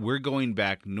Sansa, we're going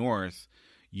back north.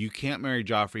 You can't marry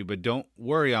Joffrey, but don't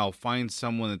worry. I'll find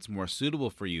someone that's more suitable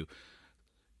for you.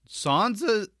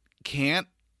 Sansa can't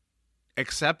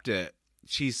accept it.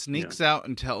 She sneaks out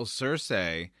and tells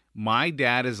Cersei, my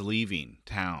dad is leaving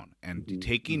town and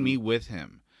taking me with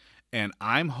him. And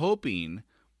I'm hoping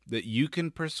that you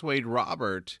can persuade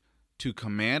Robert to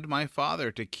command my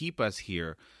father to keep us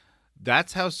here.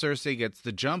 That's how Cersei gets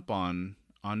the jump on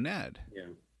Ned.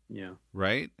 Yeah.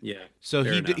 Right? Yeah. So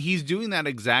he's doing that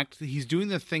he's doing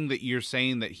the thing that you're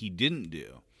saying that he didn't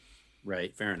do.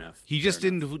 Right. Fair enough. He just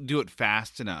didn't do it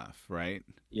fast enough, right?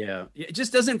 Yeah. It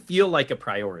just doesn't feel like a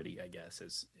priority, I guess,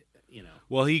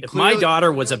 Well, if my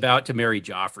daughter was about to marry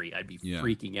Joffrey, I'd be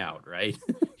freaking out, right?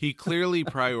 He clearly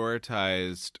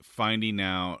prioritized finding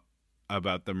out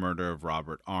about the murder of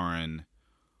Robert Arryn,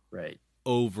 right,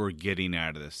 over getting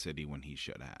out of the city when he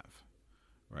should have,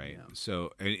 right? Yeah.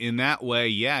 So in that way,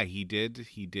 he did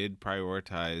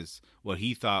prioritize what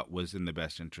he thought was in the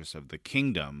best interest of the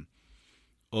kingdom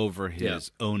over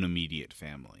his own immediate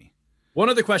family. One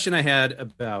other question I had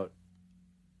about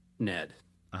Ned.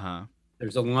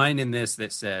 There's a line in this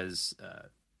that says,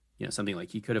 something like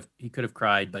he could have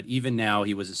cried, but even now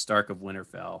he was a Stark of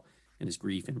Winterfell, and his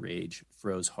grief and rage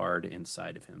froze hard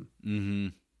inside of him. Mm-hmm.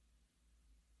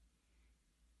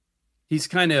 He's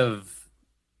kind of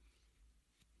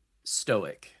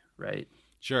stoic, right?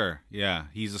 Sure. Yeah,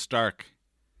 he's a Stark.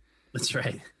 That's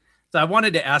right. So I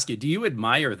wanted to ask you, do you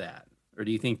admire that, or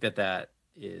do you think that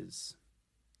is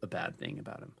a bad thing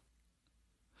about him?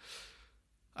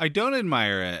 I don't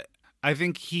admire it. I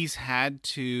think he's had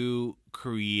to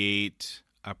create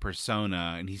a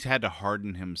persona, and he's had to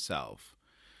harden himself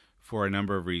for a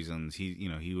number of reasons.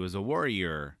 He was a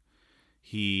warrior.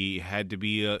 He had to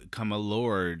become a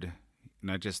lord.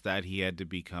 Not just that, he had to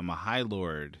become a high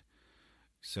lord.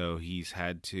 So he's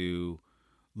had to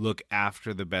look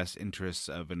after the best interests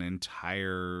of an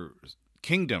entire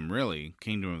kingdom, really,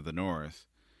 Kingdom of the North.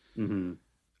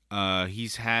 Mm-hmm.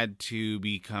 He's had to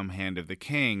become Hand of the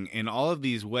King. In all of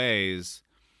these ways,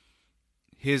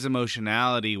 his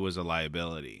emotionality was a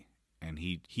liability. And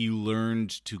he learned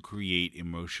to create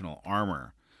emotional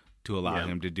armor to allow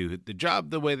him to do the job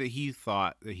the way that he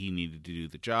thought that he needed to do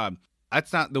the job.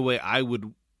 That's not the way I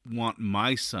would want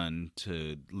my son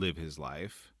to live his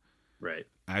life. Right.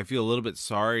 I feel a little bit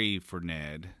sorry for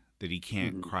Ned that he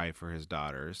can't cry for his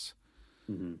daughters.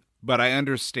 Mm-hmm. But I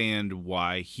understand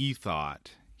why he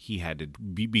thought he had to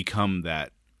become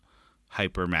that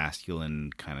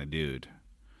hyper-masculine kind of dude.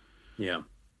 Yeah.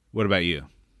 What about you?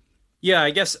 Yeah,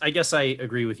 I guess I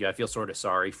agree with you. I feel sort of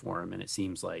sorry for him, and it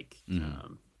seems like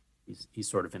he's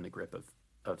sort of in the grip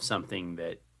of something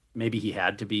that maybe he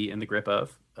had to be in the grip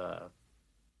of,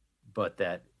 but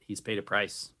that he's paid a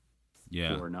price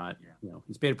for not.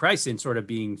 He's paid a price in sort of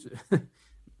being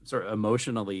sort of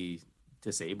emotionally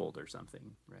disabled or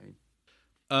something, right?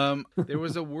 There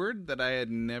was a word that I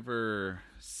had never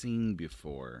seen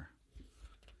before.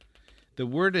 The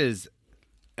word is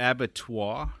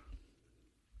abattoir.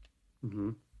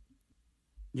 Mm-hmm.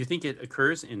 You think it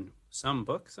occurs in some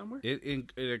book somewhere?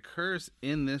 It occurs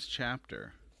in this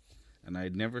chapter, and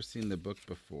I'd never seen the book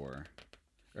before,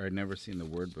 or I'd never seen the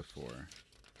word before.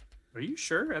 Are you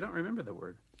sure? I don't remember the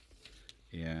word.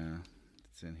 Yeah,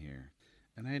 it's in here,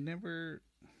 and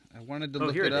I wanted to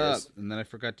look it up, and then I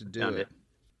forgot to do it.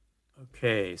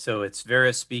 Okay, so it's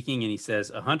Varys speaking, and he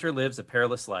says, "A hunter lives a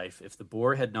perilous life. If the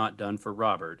boar had not done for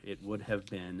Robert, it would have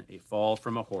been a fall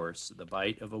from a horse, the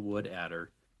bite of a wood adder,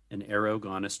 an arrow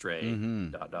gone astray, ...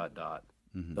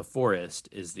 Mm-hmm. The forest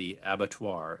is the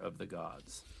abattoir of the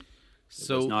gods.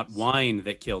 It was not wine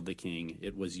that killed the king.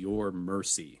 It was your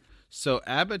mercy." So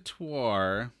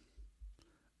abattoir,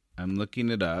 I'm looking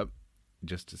it up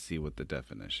just to see what the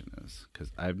definition is,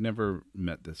 because I've never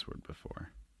met this word before.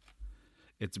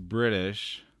 It's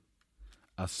British.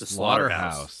 A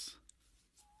slaughterhouse.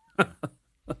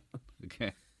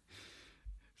 Okay.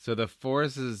 So the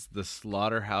forest is the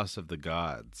slaughterhouse of the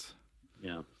gods.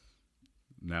 Yeah.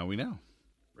 Now we know.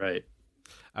 Right.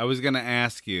 I was going to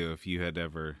ask you if you had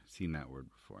ever seen that word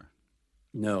before.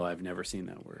 No, I've never seen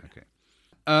that word. Okay.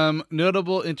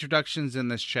 Notable introductions in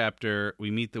this chapter. We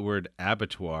meet the word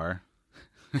abattoir.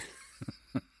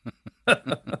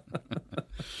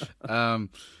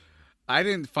 I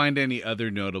didn't find any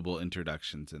other notable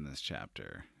introductions in this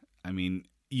chapter. I mean,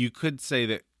 you could say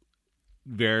that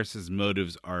Varys'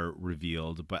 motives are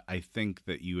revealed, but I think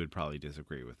that you would probably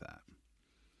disagree with that.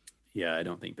 Yeah, I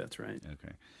don't think that's right.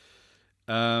 Okay.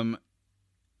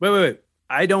 Wait.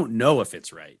 I don't know if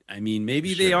it's right. I mean,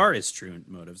 maybe they are his true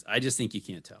motives. I just think you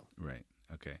can't tell. Right.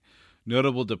 Okay.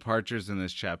 Notable departures in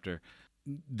this chapter.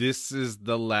 This is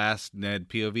the last Ned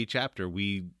POV chapter.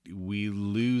 We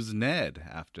lose Ned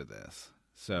after this,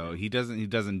 so he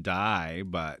doesn't die,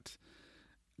 but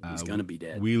he's gonna be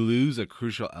dead. We lose a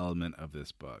crucial element of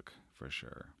this book for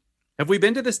sure. Have we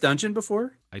been to this dungeon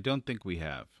before? I don't think we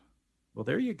have. Well,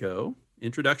 there you go.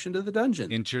 Introduction to the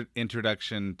dungeon.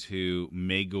 Introduction to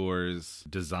Maegor's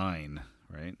design,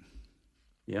 right?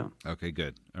 Yeah. Okay,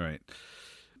 good. All right,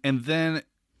 and then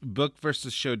book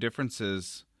versus show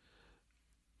differences.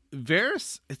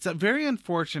 Varys, it's very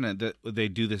unfortunate that they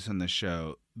do this in the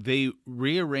show. They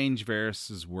rearrange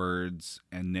Varys' words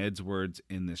and Ned's words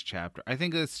in this chapter. I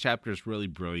think this chapter is really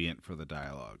brilliant for the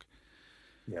dialogue.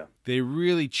 Yeah. They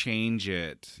really change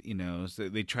it, so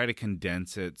they try to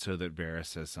condense it so that Varys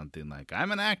says something like,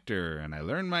 "I'm an actor and I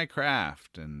learned my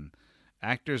craft and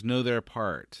actors know their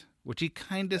part," which he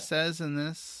kind of says in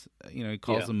this. He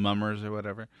calls them mummers or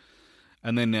whatever.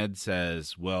 And then Ned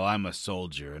says, "Well, I'm a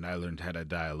soldier and I learned how to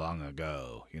die long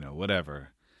ago," whatever.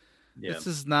 Yeah. This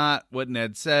is not what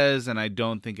Ned says, and I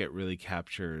don't think it really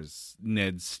captures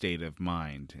Ned's state of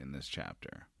mind in this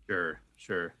chapter.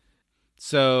 Sure.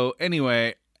 So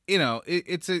anyway,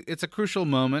 it's a crucial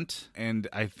moment, and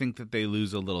I think that they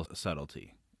lose a little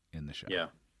subtlety in the show. Yeah.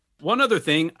 One other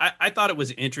thing, I thought it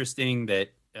was interesting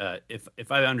that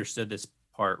if I understood this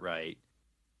part right,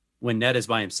 when Ned is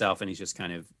by himself and he's just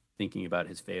kind of thinking about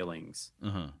his failings,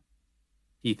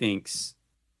 he thinks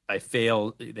he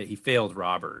failed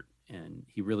Robert, and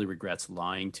he really regrets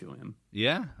lying to him.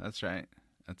 Yeah, that's right.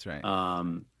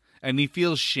 And he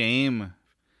feels shame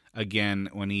again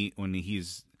when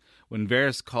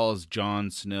Varys calls Jon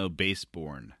Snow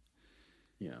baseborn.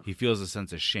 Yeah, he feels a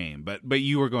sense of shame. But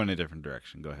you were going a different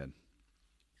direction. Go ahead.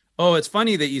 Oh, it's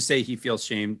funny that you say he feels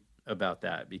shame about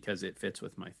that, because it fits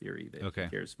with my theory that he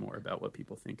cares more about what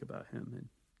people think about him than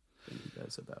he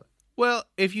does about. Well,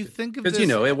 if you think of this,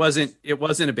 because he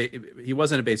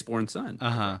wasn't a base-born son.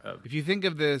 If you think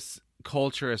of this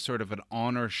culture as sort of an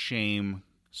honor shame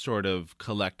sort of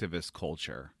collectivist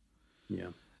culture,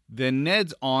 then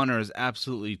Ned's honor is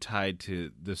absolutely tied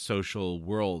to the social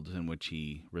world in which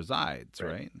he resides,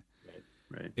 right?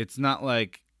 Right. It's not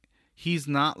like he's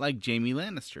not like Jaime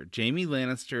Lannister. Jaime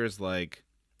Lannister is like,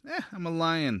 I'm a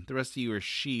lion. The rest of you are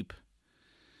sheep.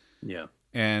 Yeah.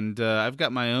 And I've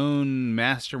got my own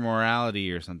master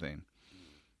morality or something.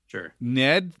 Sure.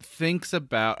 Ned thinks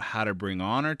about how to bring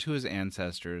honor to his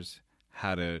ancestors,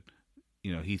 how to,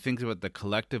 he thinks about the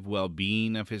collective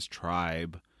well-being of his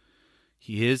tribe.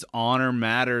 His honor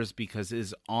matters because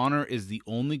his honor is the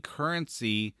only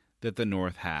currency that the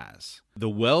North has. The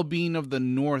well-being of the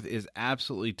North is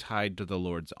absolutely tied to the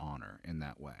Lord's honor in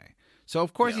that way. So,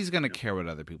 of course, he's going to care what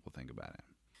other people think about him.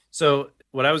 So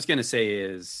what I was going to say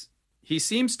is he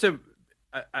seems to,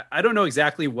 I don't know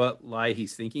exactly what lie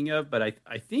he's thinking of, but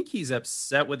I think he's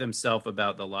upset with himself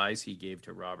about the lies he gave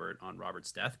to Robert on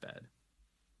Robert's deathbed.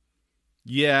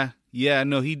 Yeah,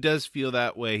 no, he does feel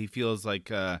that way. He feels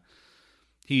like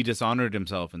he dishonored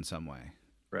himself in some way.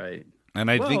 Right. And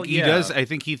I think he does. I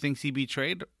think he thinks he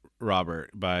betrayed Robert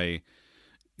by,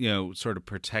 sort of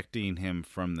protecting him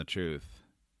from the truth.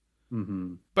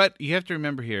 Mm-hmm. But you have to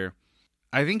remember here,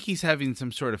 I think he's having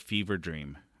some sort of fever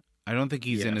dream. I don't think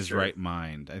he's in his right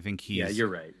mind. I think he's... Yeah, you're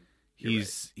right.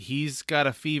 He's got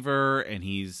a fever, and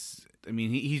he's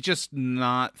just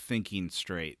not thinking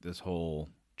straight this whole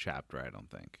chapter, I don't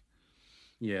think.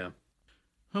 Yeah.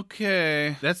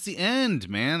 Okay. That's the end,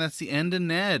 man. That's the end of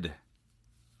Ned.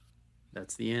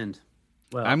 That's the end.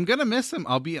 Well, I'm going to miss him.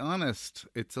 I'll be honest.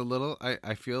 It's a little...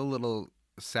 I feel a little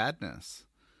sadness.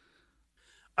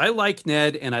 I like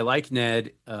Ned, and I like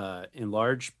Ned in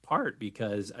large part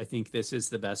because I think this is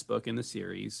the best book in the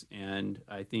series, and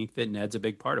I think that Ned's a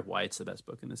big part of why it's the best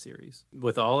book in the series.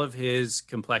 With all of his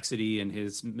complexity and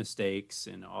his mistakes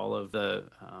and all of the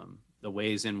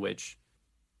ways in which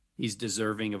he's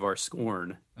deserving of our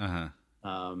scorn,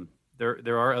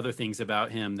 there are other things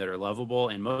about him that are lovable,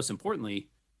 and most importantly,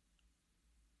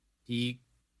 he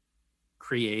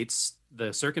creates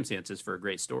the circumstances for a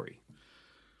great story.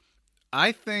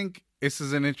 I think this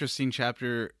is an interesting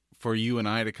chapter for you and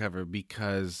I to cover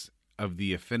because of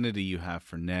the affinity you have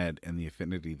for Ned and the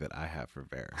affinity that I have for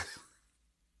Varys.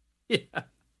 Yeah,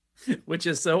 which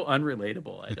is so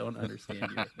unrelatable. I don't understand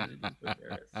your affinity for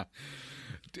Varys.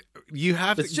 You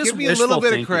have to give me a little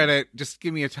bit of credit. Just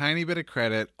give me a tiny bit of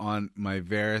credit on my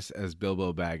Varys as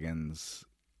Bilbo Baggins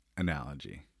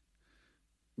analogy.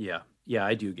 Yeah,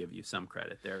 I do give you some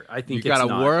credit there. I think you got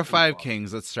a War of Five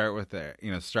Kings. Let's start with there.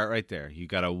 Start right there. You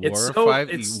got a War of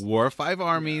Five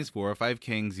armies, War of Five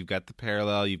Kings. You've got the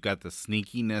parallel. You've got the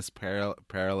sneakiness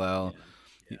parallel.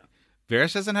 Yeah.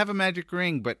 Varys doesn't have a magic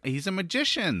ring, but he's a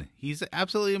magician. He's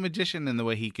absolutely a magician in the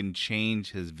way he can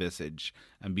change his visage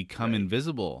and become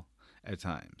invisible at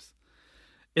times.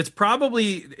 It's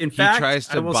probably, in fact, he tries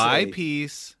to buy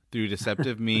peace through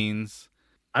deceptive means.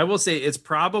 I will say it's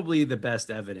probably the best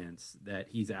evidence that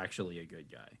he's actually a good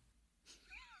guy.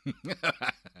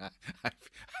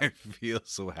 I feel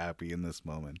so happy in this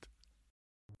moment.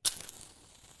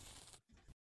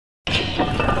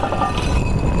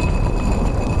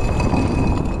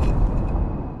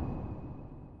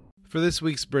 For this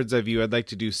week's Bird's Eye View, I'd like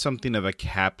to do something of a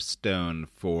capstone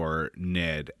for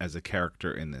Ned as a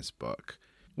character in this book.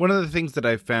 One of the things that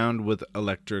I found with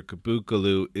Electric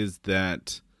Boogaloo is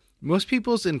that most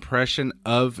people's impression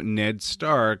of Ned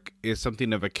Stark is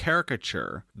something of a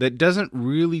caricature that doesn't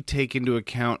really take into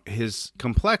account his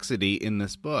complexity in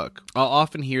this book. I'll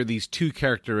often hear these two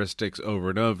characteristics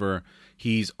over and over.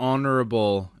 He's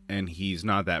honorable and he's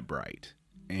not that bright.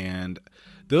 And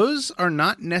those are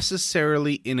not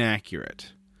necessarily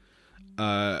inaccurate.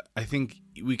 I think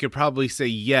we could probably say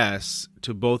yes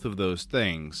to both of those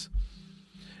things.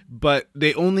 But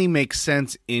they only make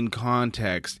sense in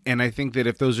context, and I think that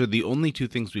if those are the only two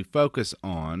things we focus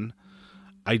on,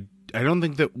 I don't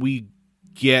think that we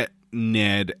get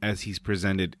Ned as he's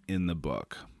presented in the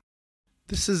book.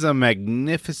 This is a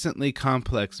magnificently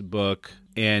complex book,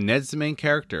 and Ned's the main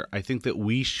character. I think that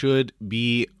we should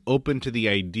be open to the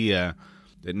idea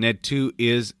that Ned too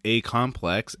is a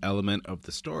complex element of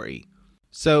the story.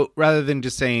 So rather than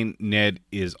just saying Ned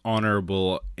is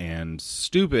honorable and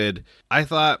stupid, I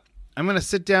thought I'm going to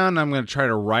sit down and I'm going to try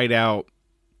to write out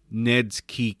Ned's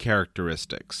key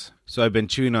characteristics. So I've been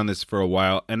chewing on this for a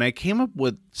while, and I came up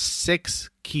with 6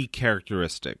 key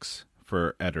characteristics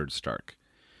for Eddard Stark.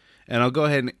 And I'll go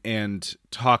ahead and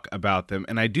talk about them.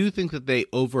 And I do think that they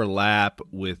overlap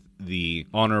with the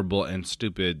honorable and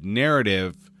stupid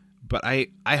narrative, but I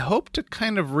hope to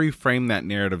kind of reframe that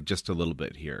narrative just a little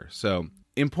bit here. So,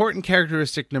 important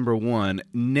characteristic number 1,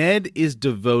 Ned is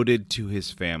devoted to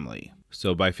his family.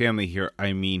 So by family here,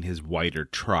 I mean his wider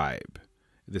tribe.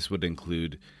 This would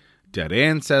include dead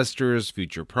ancestors,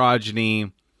 future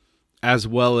progeny, as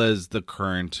well as the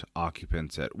current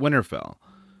occupants at Winterfell.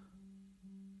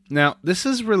 Now, this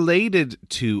is related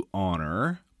to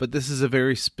honor, but this is a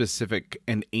very specific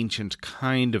and ancient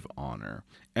kind of honor.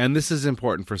 And this is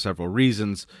important for several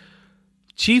reasons.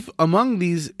 Chief among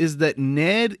these is that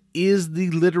Ned is the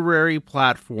literary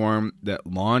platform that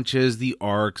launches the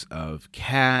arcs of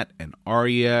Cat and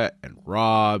Arya and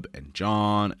Robb and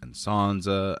Jon and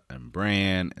Sansa and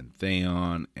Bran and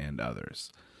Theon and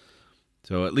others.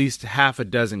 So at least half a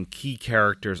dozen key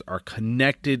characters are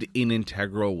connected in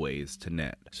integral ways to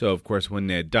Ned. So of course when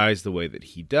Ned dies the way that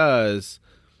he does,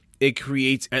 it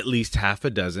creates at least half a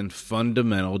dozen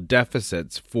fundamental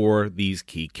deficits for these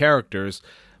key characters,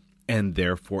 and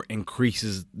therefore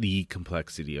increases the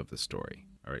complexity of the story.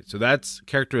 All right, so that's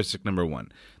characteristic number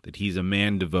 1, that he's a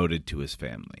man devoted to his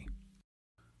family.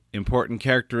 Important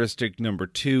characteristic number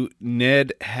 2,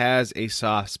 Ned has a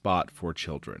soft spot for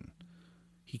children.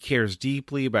 He cares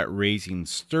deeply about raising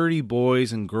sturdy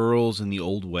boys and girls in the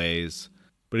old ways,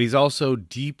 but he's also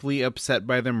deeply upset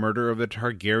by the murder of the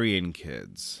Targaryen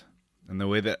kids, and the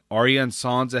way that Arya and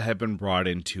Sansa have been brought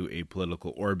into a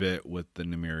political orbit with the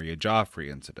Nymeria Joffrey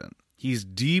incident. He's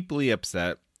deeply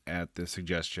upset at the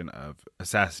suggestion of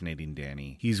assassinating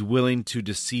Dany. He's willing to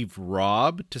deceive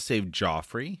Robb to save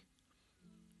Joffrey.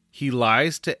 He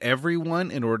lies to everyone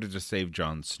in order to save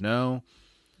Jon Snow.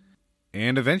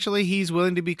 And eventually he's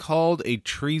willing to be called a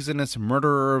treasonous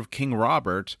murderer of King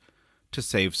Robert to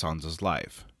save Sansa's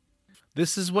life.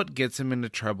 This is what gets him into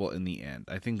trouble in the end.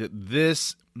 I think that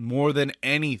this, more than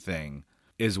anything,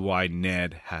 is why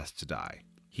Ned has to die.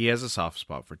 He has a soft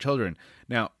spot for children.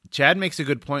 Now, Chad makes a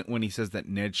good point when he says that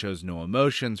Ned shows no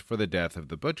emotions for the death of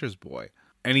the butcher's boy.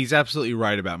 And he's absolutely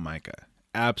right about Micah.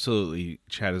 Absolutely,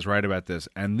 Chad is right about this.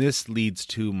 And this leads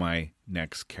to my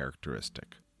next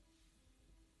characteristic.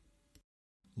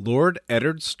 Lord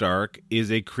Eddard Stark is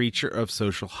a creature of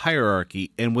social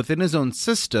hierarchy, and within his own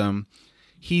system,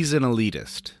 he's an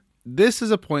elitist. This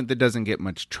is a point that doesn't get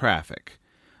much traffic.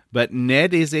 But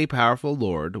Ned is a powerful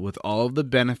lord with all of the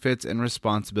benefits and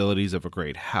responsibilities of a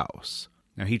great house.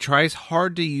 Now, he tries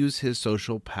hard to use his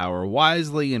social power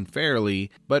wisely and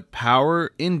fairly, but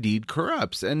power indeed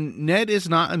corrupts, and Ned is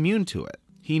not immune to it.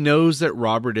 He knows that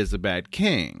Robert is a bad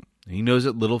king. He knows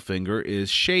that Littlefinger is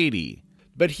shady,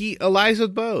 but he allies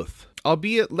with both.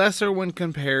 Albeit lesser when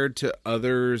compared to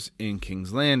others in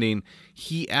King's Landing,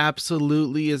 he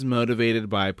absolutely is motivated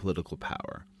by political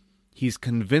power. He's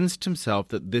convinced himself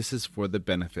that this is for the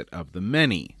benefit of the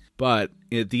many. But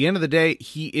at the end of the day,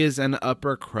 he is an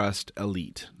upper crust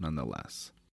elite,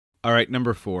 nonetheless. All right,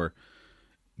 number 4.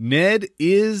 Ned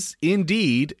is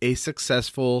indeed a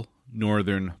successful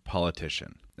northern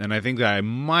politician. And I think that I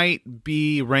might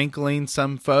be rankling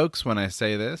some folks when I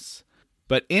say this.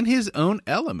 But in his own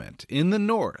element, in the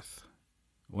north,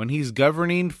 when he's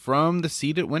governing from the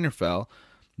seat at Winterfell,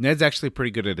 Ned's actually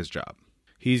pretty good at his job.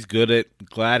 He's good at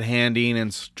glad-handing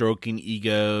and stroking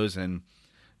egos and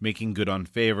making good on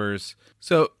favors.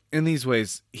 So in these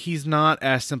ways, he's not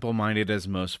as simple-minded as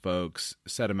most folks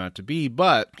set him out to be,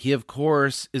 but he, of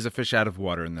course, is a fish out of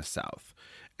water in the south.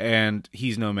 And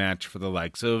he's no match for the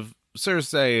likes of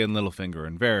Cersei and Littlefinger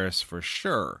and Varys, for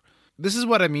sure. This is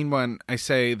what I mean when I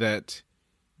say that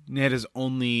Ned is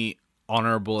only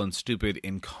honorable and stupid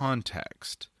in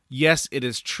context. Yes, it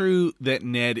is true that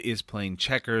Ned is playing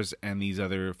checkers and these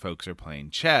other folks are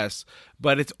playing chess,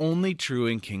 but it's only true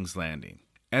in King's Landing.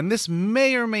 And this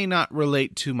may or may not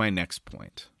relate to my next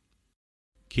point.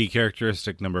 Key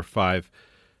characteristic number 5.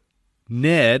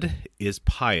 Ned is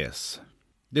pious.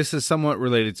 This is somewhat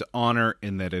related to honor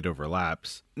in that it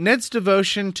overlaps. Ned's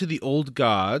devotion to the old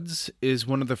gods is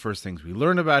one of the first things we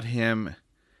learn about him,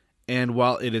 and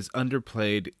while it is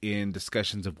underplayed in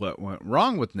discussions of what went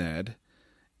wrong with Ned,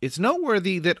 it's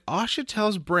noteworthy that Asha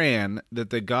tells Bran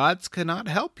that the gods cannot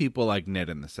help people like Ned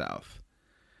in the South.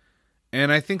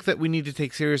 And I think that we need to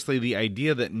take seriously the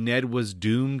idea that Ned was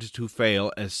doomed to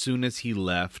fail as soon as he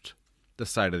left the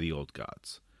side of the old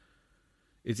gods.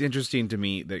 It's interesting to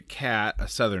me that Cat, a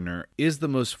Southerner, is the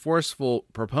most forceful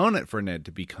proponent for Ned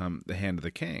to become the Hand of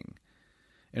the King.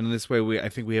 And in this way, I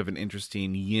think we have an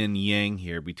interesting yin-yang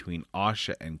here between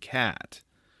Asha and Cat.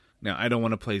 Now, I don't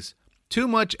want to place too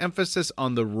much emphasis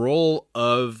on the role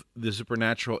of the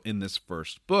supernatural in this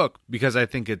first book because I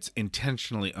think it's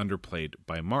intentionally underplayed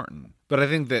by Martin. But I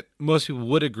think that most people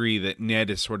would agree that Ned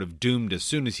is sort of doomed as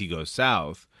soon as he goes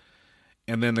south.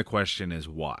 And then the question is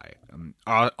why?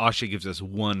 Asha gives us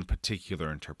one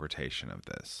particular interpretation of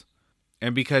this.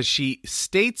 And because she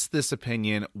states this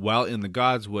opinion while in the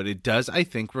Godswood, it does, I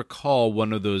think, recall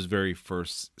one of those very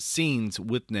first scenes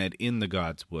with Ned in the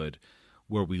Godswood,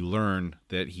 where we learn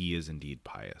that he is indeed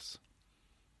pious.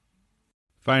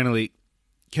 Finally,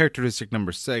 characteristic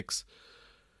number 6,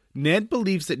 Ned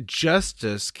believes that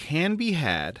justice can be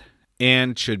had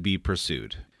and should be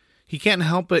pursued. He can't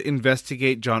help but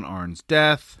investigate Jon Arryn's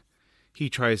death. He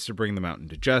tries to bring the Mountain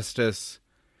to justice.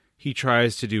 He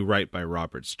tries to do right by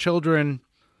Robert's children.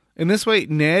 In this way,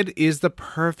 Ned is the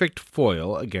perfect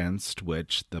foil against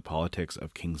which the politics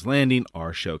of King's Landing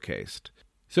are showcased.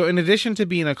 So in addition to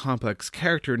being a complex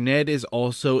character, Ned is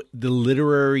also the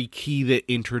literary key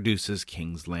that introduces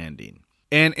King's Landing.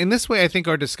 And in this way, I think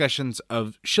our discussions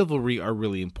of chivalry are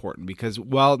really important because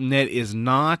while Ned is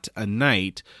not a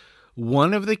knight,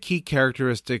 one of the key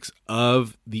characteristics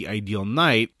of the ideal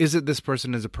knight is that this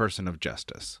person is a person of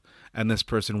justice. And this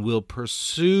person will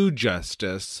pursue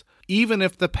justice even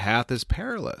if the path is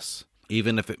perilous,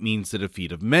 even if it means the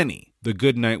defeat of many. The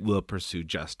good knight will pursue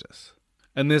justice.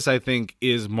 And this, I think,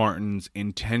 is Martin's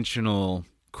intentional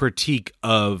critique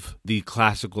of the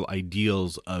classical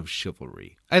ideals of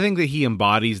chivalry. I think that he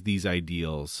embodies these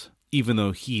ideals, even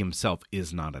though he himself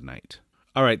is not a knight.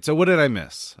 All right, so what did I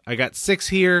miss? I got 6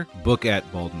 here, book at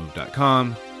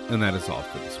baldmove.com, and that is all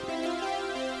for this week.